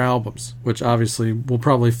their other albums, which obviously will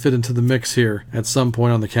probably fit into the mix here at some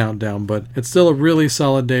point on the countdown, but it's still a really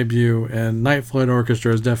solid debut, and Night Flight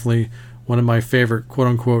Orchestra is definitely one of my favorite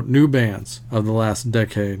quote-unquote new bands of the last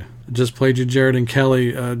decade. Just played you Jarrett and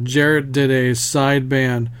Kelly. Jarrett did a side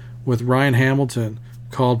band with Ryan Hamilton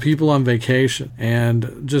called People on Vacation,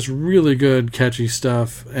 and just really good, catchy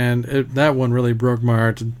stuff, and that one really broke my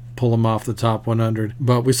heart to pull them off the top 100.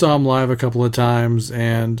 But we saw them live a couple of times,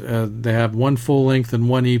 and they have one full length and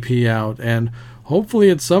one EP out, and hopefully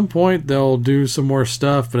at some point they'll do some more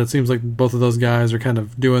stuff, but it seems like both of those guys are kind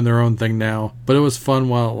of doing their own thing now. But it was fun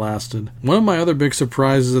while it lasted. One of my other big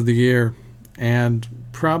surprises of the year, and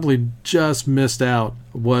probably just missed out,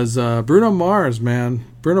 was Bruno Mars, man.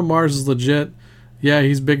 Bruno Mars is legit. Yeah,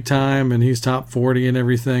 he's big time and he's top 40 and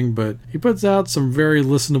everything, but he puts out some very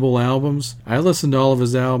listenable albums. I listened to all of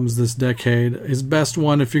his albums this decade. His best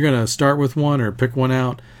one, if you're going to start with one or pick one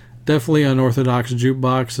out, definitely Unorthodox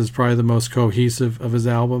Jukebox is probably the most cohesive of his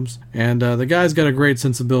albums. And the guy's got a great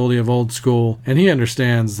sensibility of old school, and he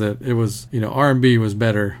understands that it was, you know, R&B was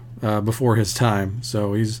better before his time,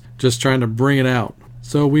 so he's just trying to bring it out.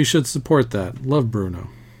 So we should support that. Love Bruno.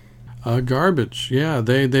 Garbage. Yeah,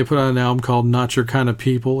 they put out an album called Not Your Kind of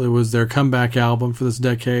People. It was their comeback album for this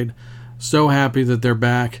decade. So happy that they're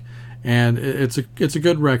back, and it's a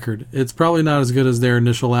good record. It's probably not as good as their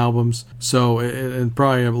initial albums, so and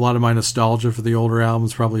probably a lot of my nostalgia for the older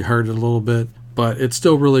albums probably hurt it a little bit. But it's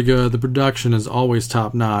still really good. The production is always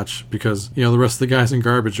top notch because, you know, the rest of the guys in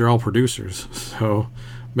Garbage are all producers, so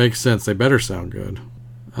makes sense. They better sound good.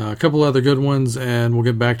 A couple other good ones, and we'll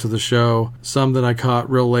get back to the show. Some that I caught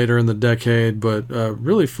real later in the decade, but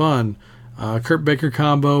really fun. Kurt Baker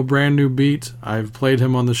Combo, Brand New Beat. I've played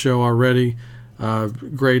him on the show already.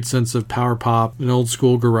 Great sense of power pop and old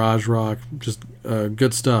school garage rock. Just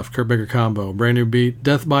good stuff. Kurt Baker Combo, Brand New Beat.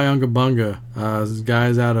 Death by Unga Bunga. This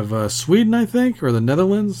guy's out of Sweden, I think, or the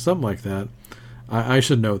Netherlands, something like that. I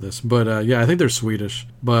should know this, but yeah, I think they're Swedish.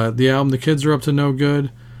 But the album, The Kids Are Up to No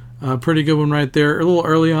Good. Pretty good one right there. A little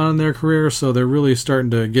early on in their career, so they're really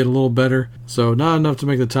starting to get a little better. So not enough to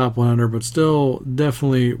make the top 100, but still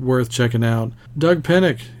definitely worth checking out. Doug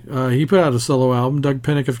Pinnick, he put out a solo album, Doug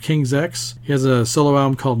Pinnick of King's X. He has a solo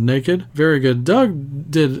album called Naked. Very good.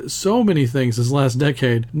 Doug did so many things this last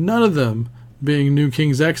decade, none of them being new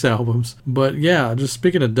King's X albums. But yeah, just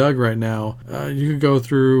speaking of Doug right now, you could go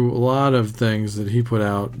through a lot of things that he put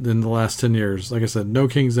out in the last 10 years. Like I said, no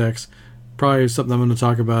King's X. Probably something I'm going to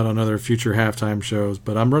talk about on other future halftime shows,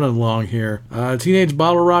 but I'm running along here. Teenage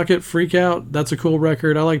Bottle Rocket, Freak Out. That's a cool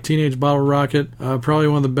record. I like Teenage Bottle Rocket. Probably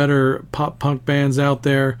one of the better pop punk bands out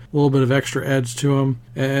there. A little bit of extra edge to them,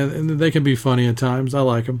 and they can be funny at times. I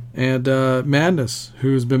like them. And Madness,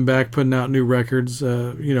 who's been back putting out new records,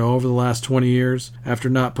 over the last 20 years after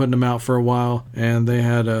not putting them out for a while. And they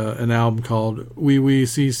had an album called Wee Wee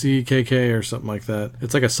CCKK or something like that.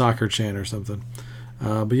 It's like a soccer chant or something.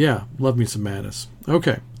 But yeah, love me some Madness.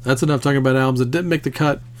 Okay, that's enough talking about albums that didn't make the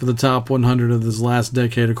cut for the top 100 of this last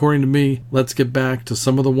decade. According to me, let's get back to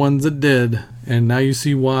some of the ones that did. And now you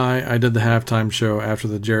see why I did the halftime show after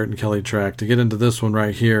the Jarrett and Kelly track. To get into this one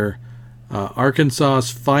right here, Arkansas's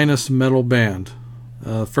finest metal band.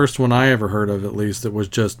 First one I ever heard of, at least, that was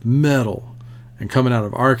just metal. And coming out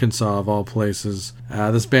of Arkansas, of all places,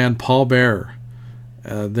 this band, Paul Bearer.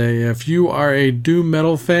 If you are a doom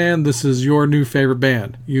metal fan, this is your new favorite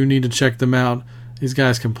band. You need to check them out. These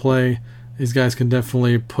guys can play. These guys can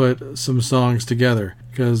definitely put some songs together,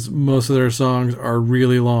 because most of their songs are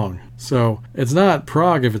really long. So it's not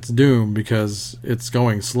prog if it's doom, because it's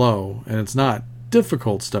going slow, and it's not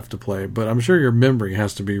difficult stuff to play, but I'm sure your memory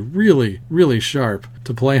has to be really, really sharp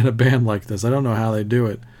to play in a band like this. I don't know how they do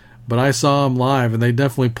it, but I saw them live, and they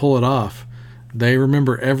definitely pull it off. They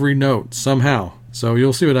remember every note somehow. So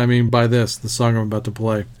you'll see what I mean by this, the song I'm about to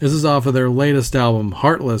play. This is off of their latest album,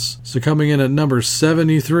 Heartless. So coming in at number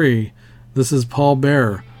 73, this is Paul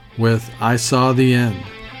Bearer with I Saw the End.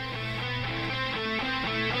 I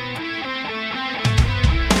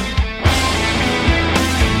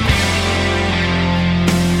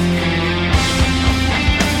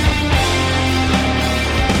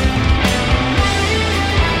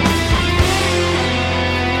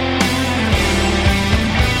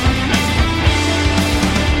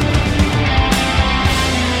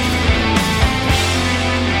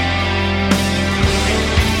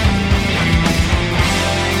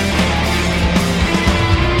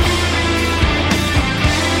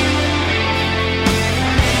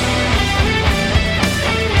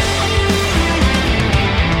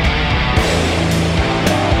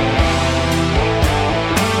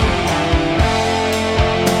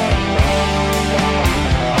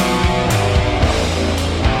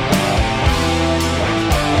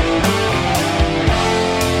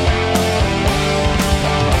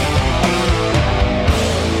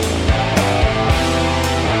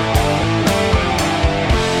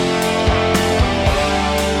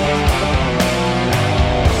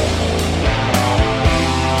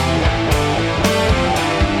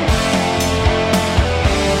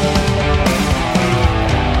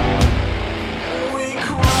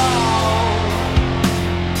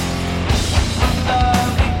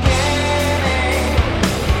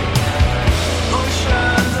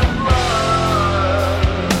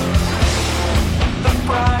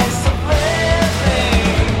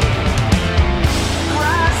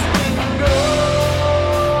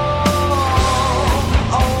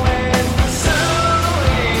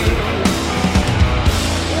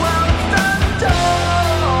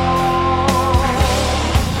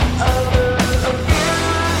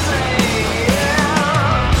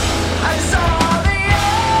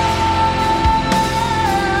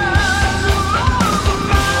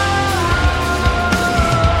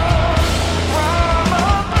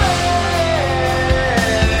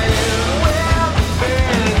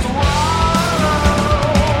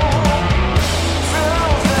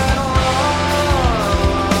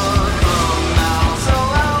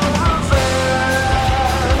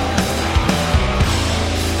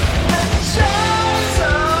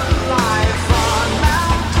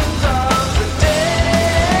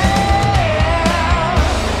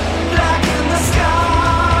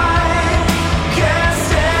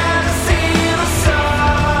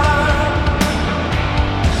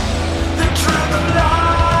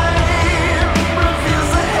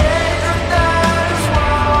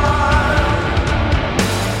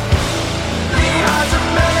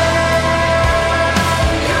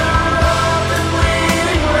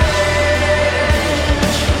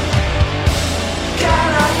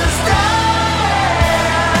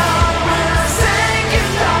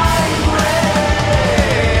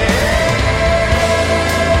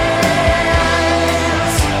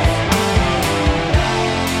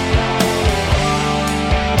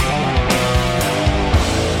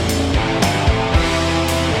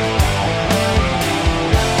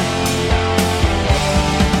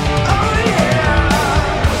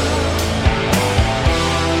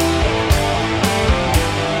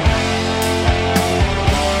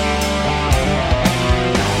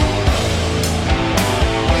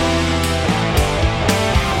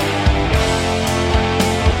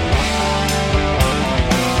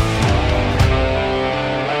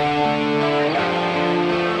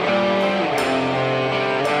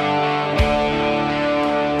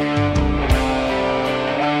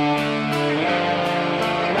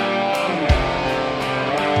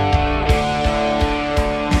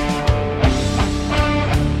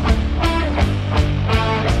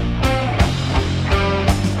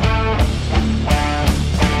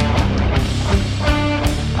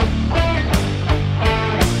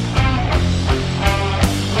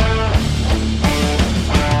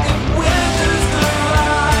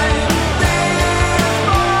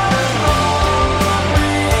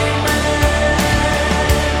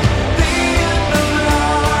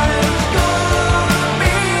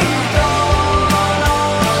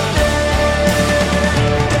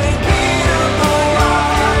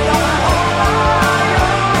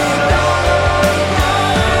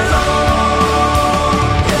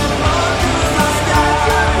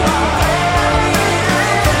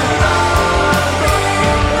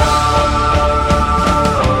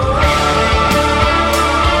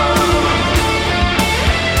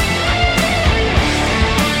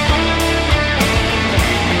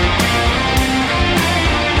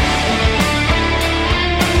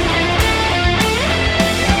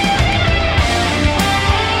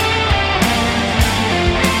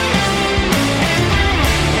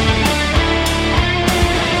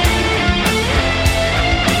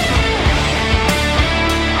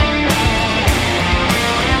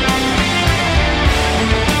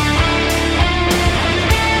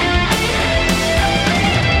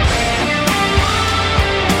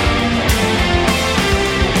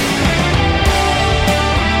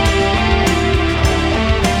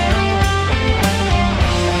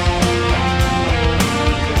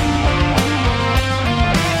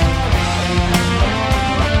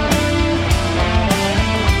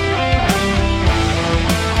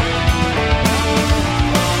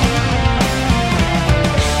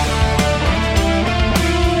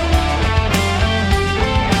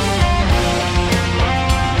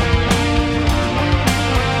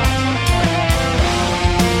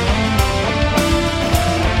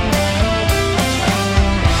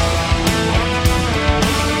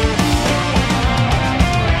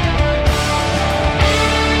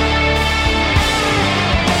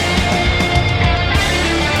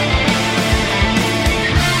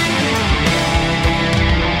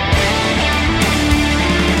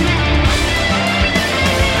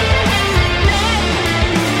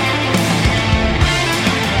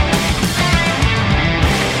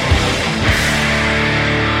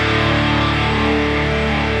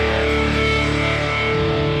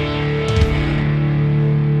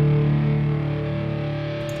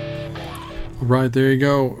Right, there you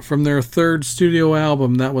go. From their third studio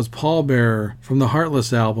album, that was Pallbearer from the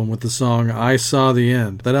Heartless album with the song I Saw the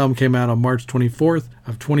End. That album came out on March 24th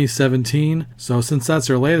of 2017. So since that's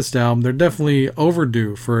their latest album, they're definitely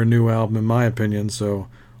overdue for a new album in my opinion. So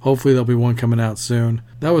hopefully there'll be one coming out soon.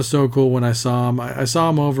 That was so cool when I saw them. I saw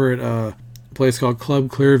them over at a place called Club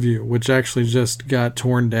Clearview, which actually just got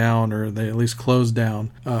torn down, or they at least closed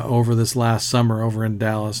down over this last summer over in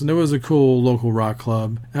Dallas. And it was a cool local rock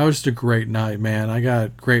club. That was just a great night, man. I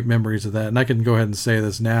got great memories of that. And I can go ahead and say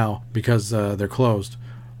this now because they're closed.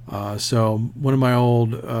 So one of my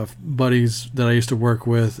old buddies that I used to work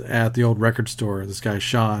with at the old record store, this guy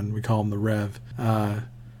Sean, we call him the Rev. I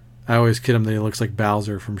always kid him that he looks like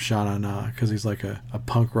Bowser from Sha-Na-Na because he's like a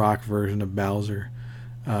punk rock version of Bowser.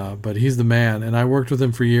 But he's the man, and I worked with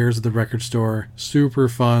him for years at the record store. Super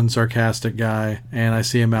fun, sarcastic guy, and I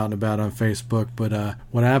see him out and about on Facebook. But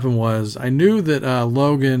what happened was, I knew that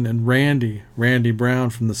Logan and Randy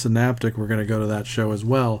Brown from the Synaptic were going to go to that show as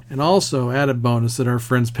well. And also, added bonus, that our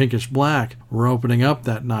friends Pinkish Black were opening up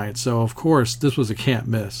that night. So, of course, this was a can't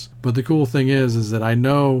miss. But the cool thing is that I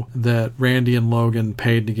know that Randy and Logan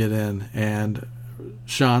paid to get in, and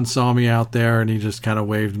Sean saw me out there and he just kind of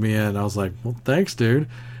waved me in. I was like, well, thanks, dude.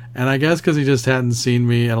 And I guess because he just hadn't seen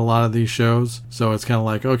me at a lot of these shows, so it's kind of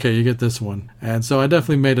like, okay, you get this one. And so I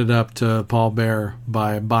definitely made it up to Pallbearer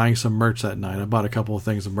by buying some merch that night. I bought a couple of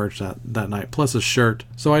things of merch that night, plus a shirt.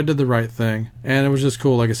 So I did the right thing. And it was just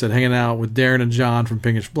cool, like I said, hanging out with Darren and John from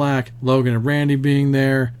Pinkish Black, Logan and Randy being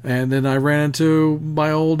there. And then I ran into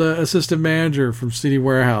my old assistant manager from CD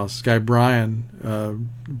Warehouse, guy Brian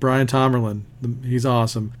Tomerlin. He's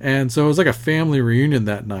awesome. And so it was like a family reunion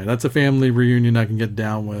that night. That's a family reunion I can get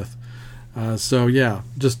down with. So yeah,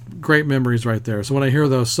 just great memories right there. So when I hear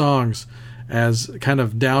those songs, as kind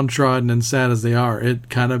of downtrodden and sad as they are, it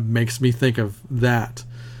kind of makes me think of that.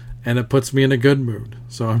 And it puts me in a good mood.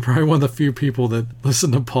 So I'm probably one of the few people that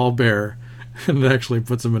listen to Pallbearer and it actually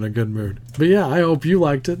puts them in a good mood. But yeah, I hope you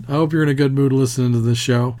liked it. I hope you're in a good mood listening to this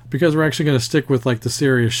show, because we're actually going to stick with like the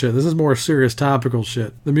serious shit. This is more serious topical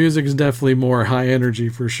shit. The music is definitely more high energy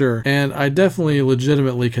for sure. And I definitely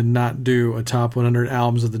legitimately cannot do a top 100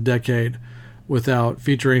 albums of the decade without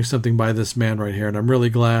featuring something by this man right here. And I'm really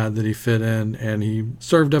glad that he fit in and he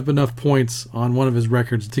served up enough points on one of his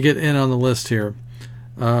records to get in on the list here.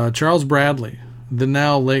 Charles Bradley, the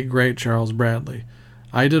now late great Charles Bradley.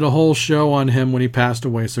 I did a whole show on him when he passed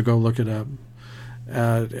away, so go look it up.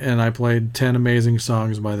 And I played 10 amazing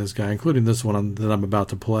songs by this guy, including this one that I'm about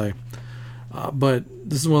to play. But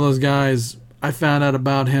this is one of those guys, I found out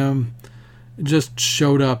about him, it just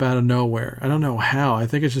showed up out of nowhere. I don't know how. I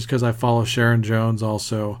think it's just because I follow Sharon Jones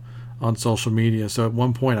also on social media. So at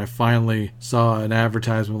one point I finally saw an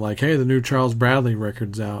advertisement like, hey, the new Charles Bradley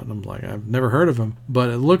record's out. And I'm like, I've never heard of him, but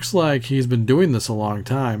it looks like he's been doing this a long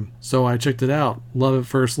time. So I checked it out. Love at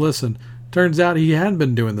first listen. Turns out he hadn't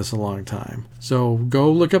been doing this a long time. So go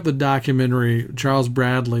look up the documentary, Charles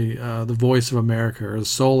Bradley, The Voice of America, or The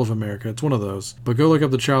Soul of America. It's one of those. But go look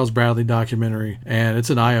up the Charles Bradley documentary, and it's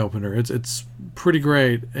an eye-opener. It's pretty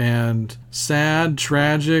great and sad,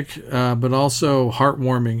 tragic, but also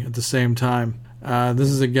heartwarming at the same time. This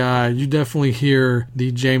is a guy, you definitely hear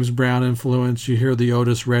the James Brown influence, you hear the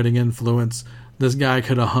Otis Redding influence. This guy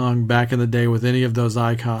could have hung back in the day with any of those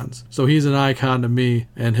icons. So he's an icon to me,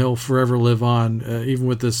 and he'll forever live on, even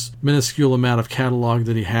with this minuscule amount of catalog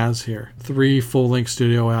that he has here. 3 full-length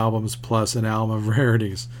studio albums plus an album of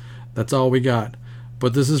rarities. That's all we got.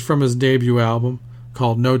 But this is from his debut album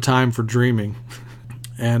called No Time for Dreaming.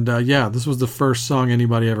 And yeah, this was the first song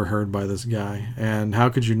anybody ever heard by this guy. And how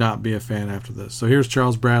could you not be a fan after this? So here's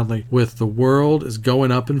Charles Bradley with The World is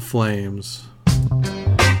Going Up in Flames.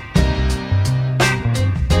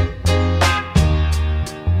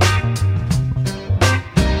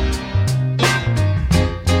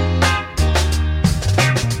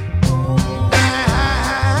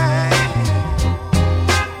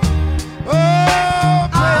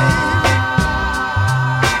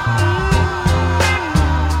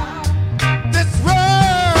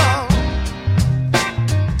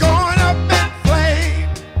 Going up in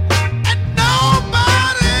flames, and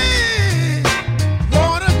nobody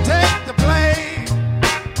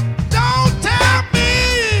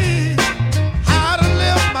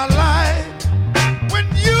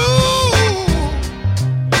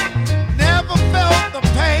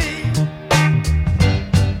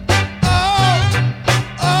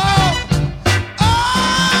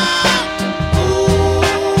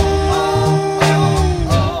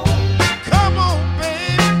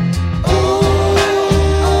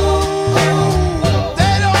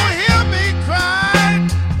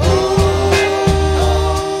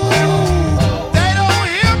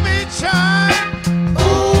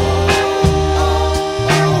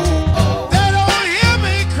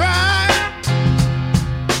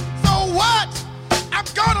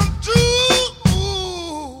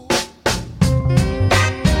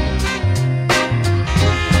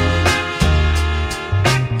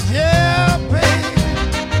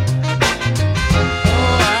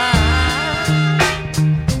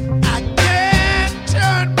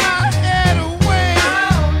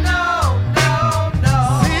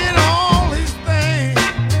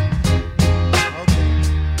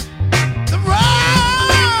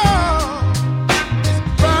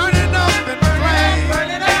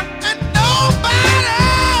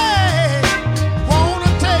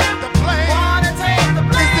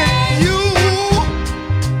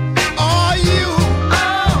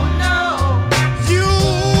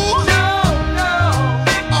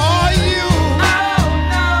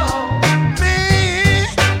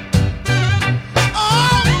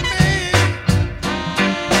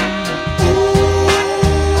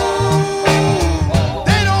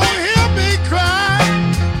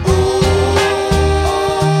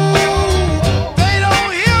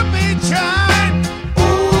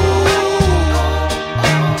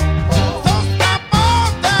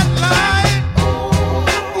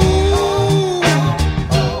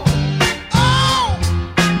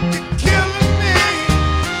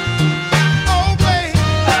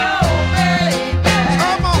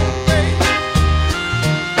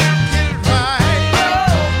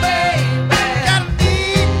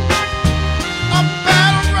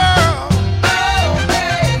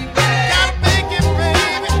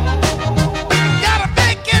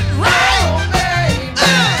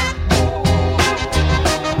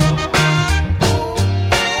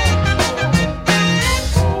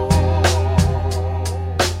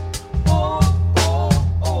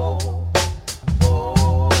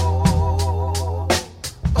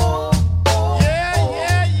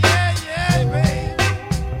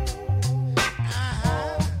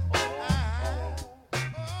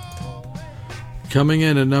Coming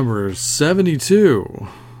in at number 72.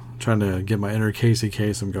 Trying to get my inner Casey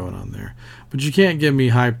Kasem going on there. But you can't get me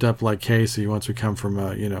hyped up like Casey once we come from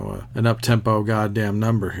an up-tempo goddamn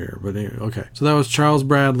number here. But anyway, okay. So that was Charles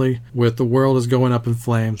Bradley with The World Is Going Up in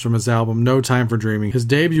Flames from his album No Time for Dreaming, his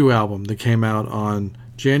debut album that came out on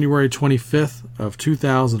January 25th of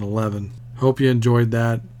 2011. Hope you enjoyed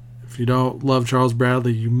that. If you don't love Charles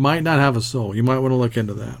Bradley, you might not have a soul. You might want to look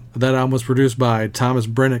into that. That album was produced by Thomas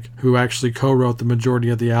Brennick, who actually co-wrote the majority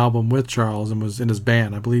of the album with Charles and was in his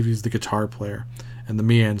band. I believe he's the guitar player in the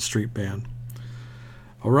Meehan Street Band.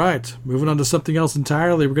 All right, moving on to something else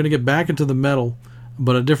entirely. We're going to get back into the metal,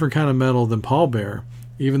 but a different kind of metal than Paul Bearer,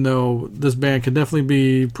 even though this band can definitely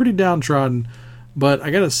be pretty downtrodden. But I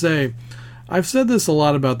got to say, I've said this a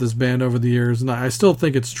lot about this band over the years, and I still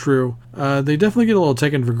think it's true. They definitely get a little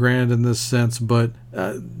taken for granted in this sense, but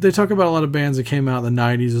they talk about a lot of bands that came out in the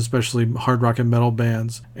 90s, especially hard rock and metal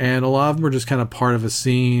bands, and a lot of them were just kind of part of a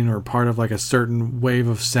scene or part of like a certain wave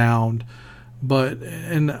of sound.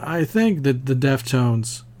 And I think that the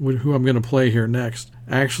Deftones, who I'm going to play here next,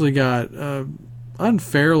 actually got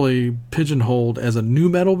unfairly pigeonholed as a nu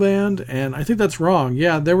metal band, and I think that's wrong.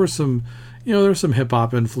 Yeah, there was some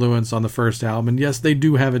hip-hop influence on the first album, and yes, they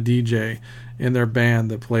do have a DJ in their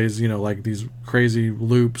band that plays, like these crazy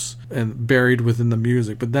loops and buried within the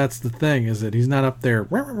music, but that's the thing, is that he's not up there,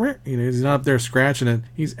 he's not up there scratching it,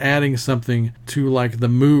 he's adding something to, like, the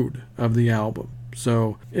mood of the album.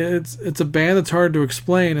 So it's a band that's hard to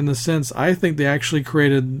explain in the sense I think they actually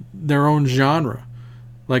created their own genre.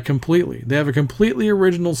 Like, completely. They have a completely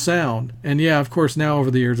original sound. And yeah, of course, now over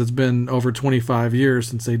the years, it's been over 25 years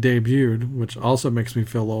since they debuted, which also makes me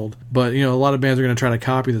feel old. But, a lot of bands are going to try to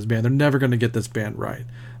copy this band. They're never going to get this band right.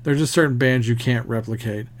 There's just certain bands you can't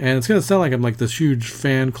replicate. And it's going to sound like I'm like this huge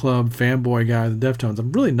fan club, fanboy guy of the Deftones.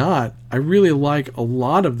 I'm really not. I really like a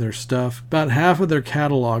lot of their stuff. About half of their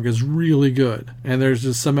catalog is really good. And there's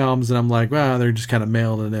just some albums that I'm like, wow, they're just kind of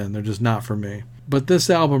mailing it in. They're just not for me. But this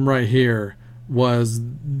album right here was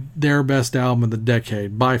their best album of the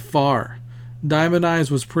decade, by far. Diamond Eyes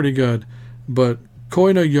was pretty good, but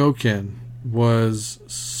Koi no Yokin was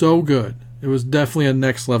so good. It was definitely a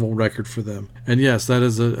next level record for them. And yes, that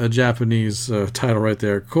is a Japanese title right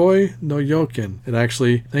there. Koi no Yokin. It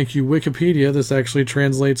actually, thank you Wikipedia, this actually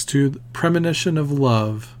translates to Premonition of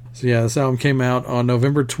Love. So yeah, this album came out on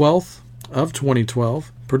November 12th of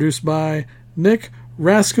 2012, produced by Nick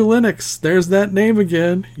Raskulinix. There's that name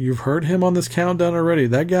again. You've heard him on this countdown already.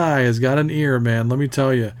 That guy has got an ear, man. Let me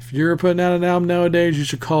tell you. If you're putting out an album nowadays, you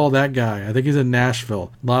should call that guy. I think he's in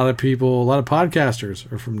Nashville. A lot of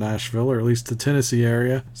podcasters are from Nashville, or at least the Tennessee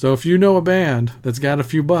area. So if you know a band that's got a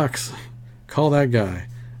few bucks, call that guy.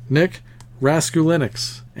 Nick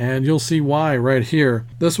Raskulinix. And you'll see why right here.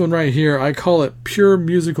 This one right here, I call it pure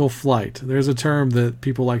musical flight. There's a term that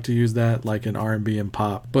people like to use that like in R&B and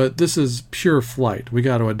pop. But this is pure flight. We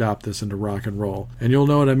got to adopt this into rock and roll. And you'll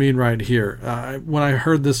know what I mean right here. When I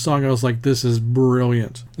heard this song, I was like, this is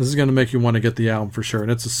brilliant. This is going to make you want to get the album for sure.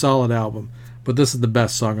 And it's a solid album. But this is the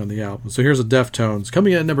best song on the album. So here's a Deftones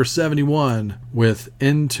coming in at number 71 with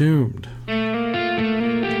Entombed.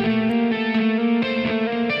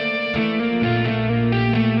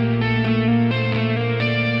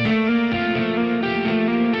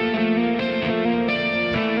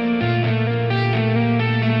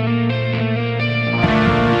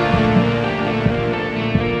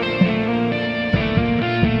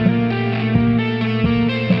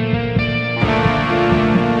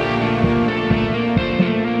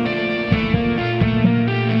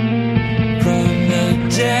 From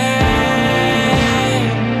the dead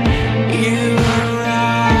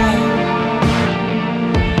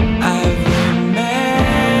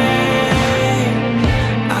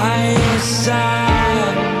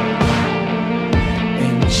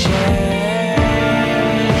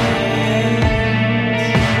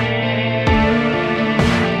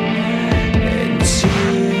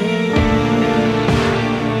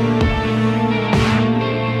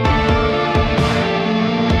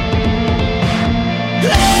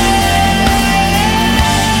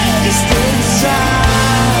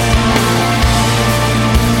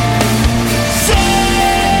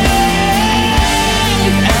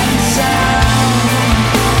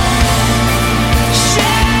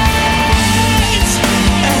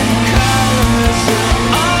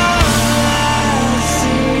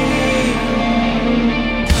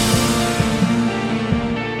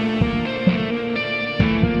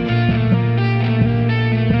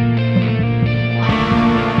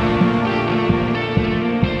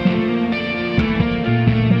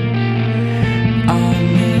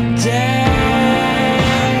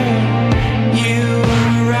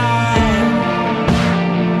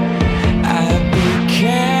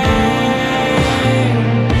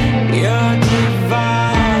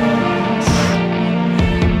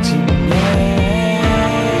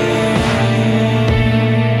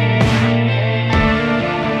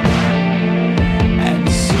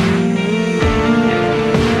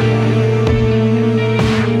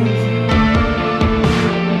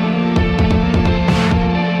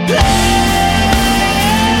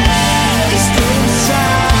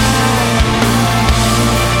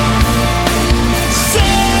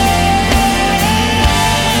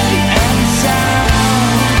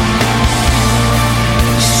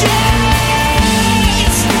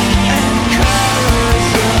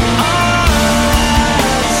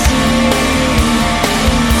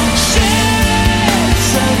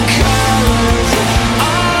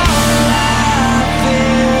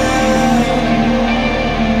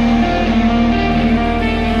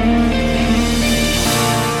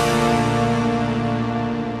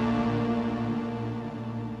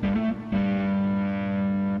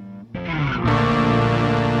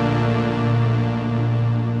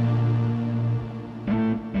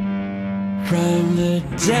From the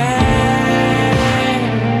day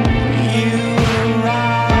you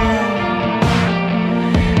arrived,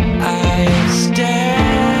 I stayed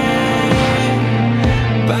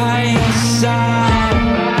by your side.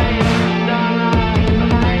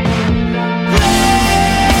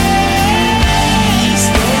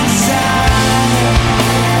 Placed inside,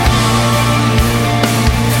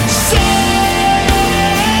 safe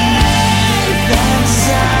and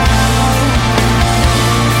sound.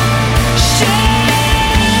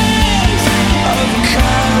 Shades of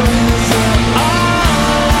colors are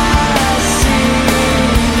all I see.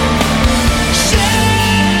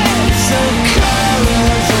 Shades of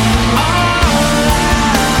colors are all I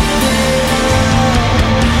feel.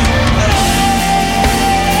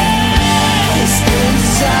 Placed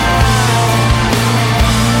inside,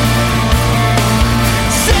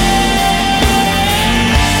 safe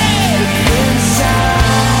inside.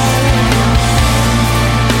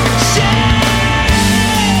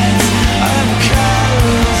 Shades of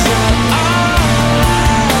colors are all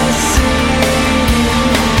I see.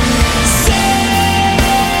 Safe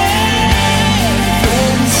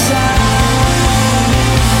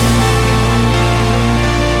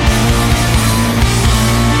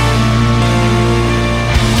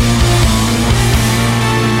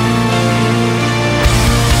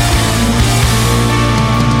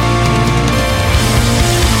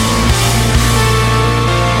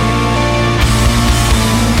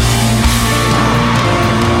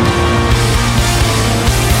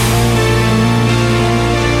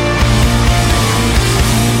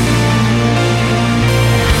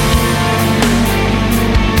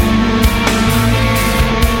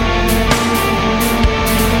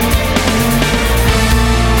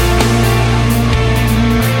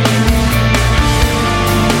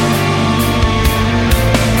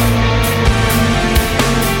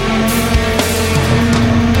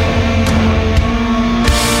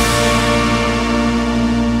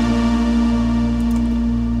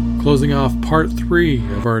Closing off part 3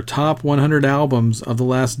 of our top 100 albums of the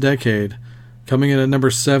last decade. Coming in at number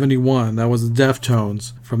 71, that was the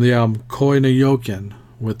Deftones from the album Koi no Yoken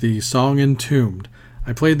with the song Entombed.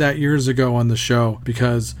 I played that years ago on the show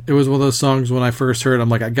because it was one of those songs when I first heard it, I'm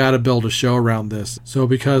like, I gotta build a show around this. So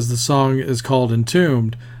because the song is called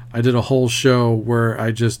Entombed, I did a whole show where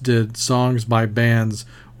I just did songs by bands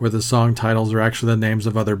where the song titles are actually the names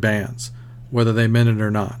of other bands, whether they meant it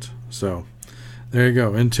or not. So there you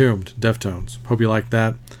go, Entombed, Deftones. Hope you like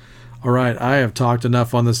that. Alright, I have talked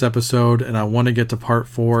enough on this episode, and I want to get to part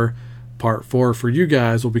 4. Part 4 for you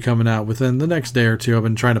guys will be coming out within the next day or two. I've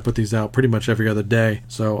been trying to put these out pretty much every other day,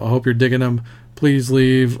 so I hope you're digging them. Please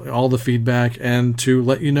leave all the feedback, and to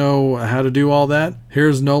let you know how to do all that,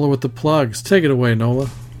 here's Nola with the plugs. Take it away, Nola.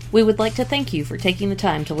 We would like to thank you for taking the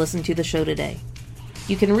time to listen to the show today.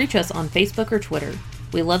 You can reach us on Facebook or Twitter.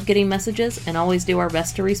 We love getting messages and always do our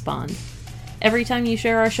best to respond. Every time you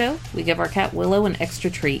share our show, we give our cat Willow an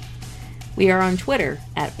extra treat. We are on Twitter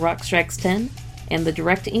at rockstrikes10, and the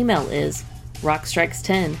direct email is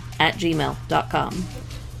rockstrikes10@gmail.com.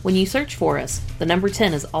 When you search for us, the number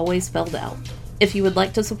 10 is always spelled out. If you would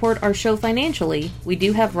like to support our show financially, we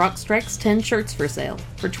do have Rock Strikes 10 shirts for sale.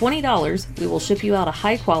 For $20, we will ship you out a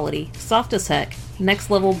high-quality, soft-as-heck,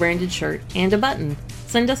 next-level branded shirt and a button.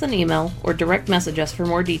 Send us an email or direct message us for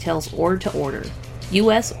more details or to order.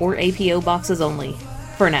 US or APO boxes only,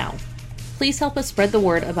 for now. Please help us spread the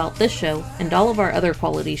word about this show and all of our other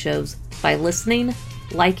quality shows by listening,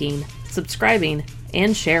 liking, subscribing,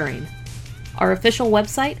 and sharing. Our official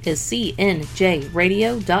website is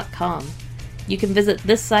cnjradio.com. You can visit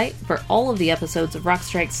this site for all of the episodes of Rock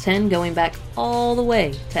Strikes 10 going back all the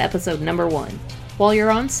way to episode number 1. While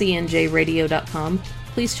you're on cnjradio.com,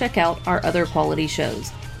 please check out our other quality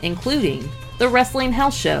shows, including The Wrestling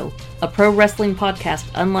House Show, a pro wrestling podcast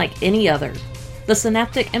unlike any other. The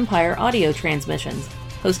Synaptic Empire audio transmissions,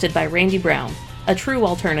 hosted by Randy Brown, a true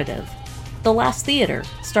alternative. The Last Theater,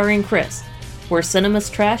 starring Chris, where cinema's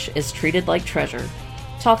trash is treated like treasure.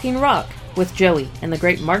 Talking Rock, with Joey and the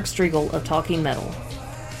great Mark Striegel of Talking Metal.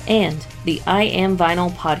 And the I Am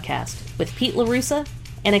Vinyl podcast, with Pete LaRussa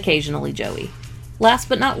and occasionally Joey. Last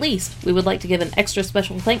but not least, we would like to give an extra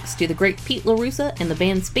special thanks to the great Pete LaRussa and the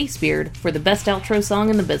band Spacebeard for the best outro song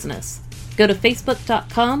in the business. Go to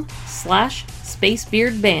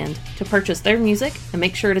facebook.com/SpaceBeardBand to purchase their music and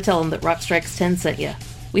make sure to tell them that Rock Strikes 10 sent you.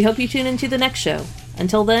 We hope you tune into the next show.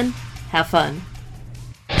 Until then, have fun.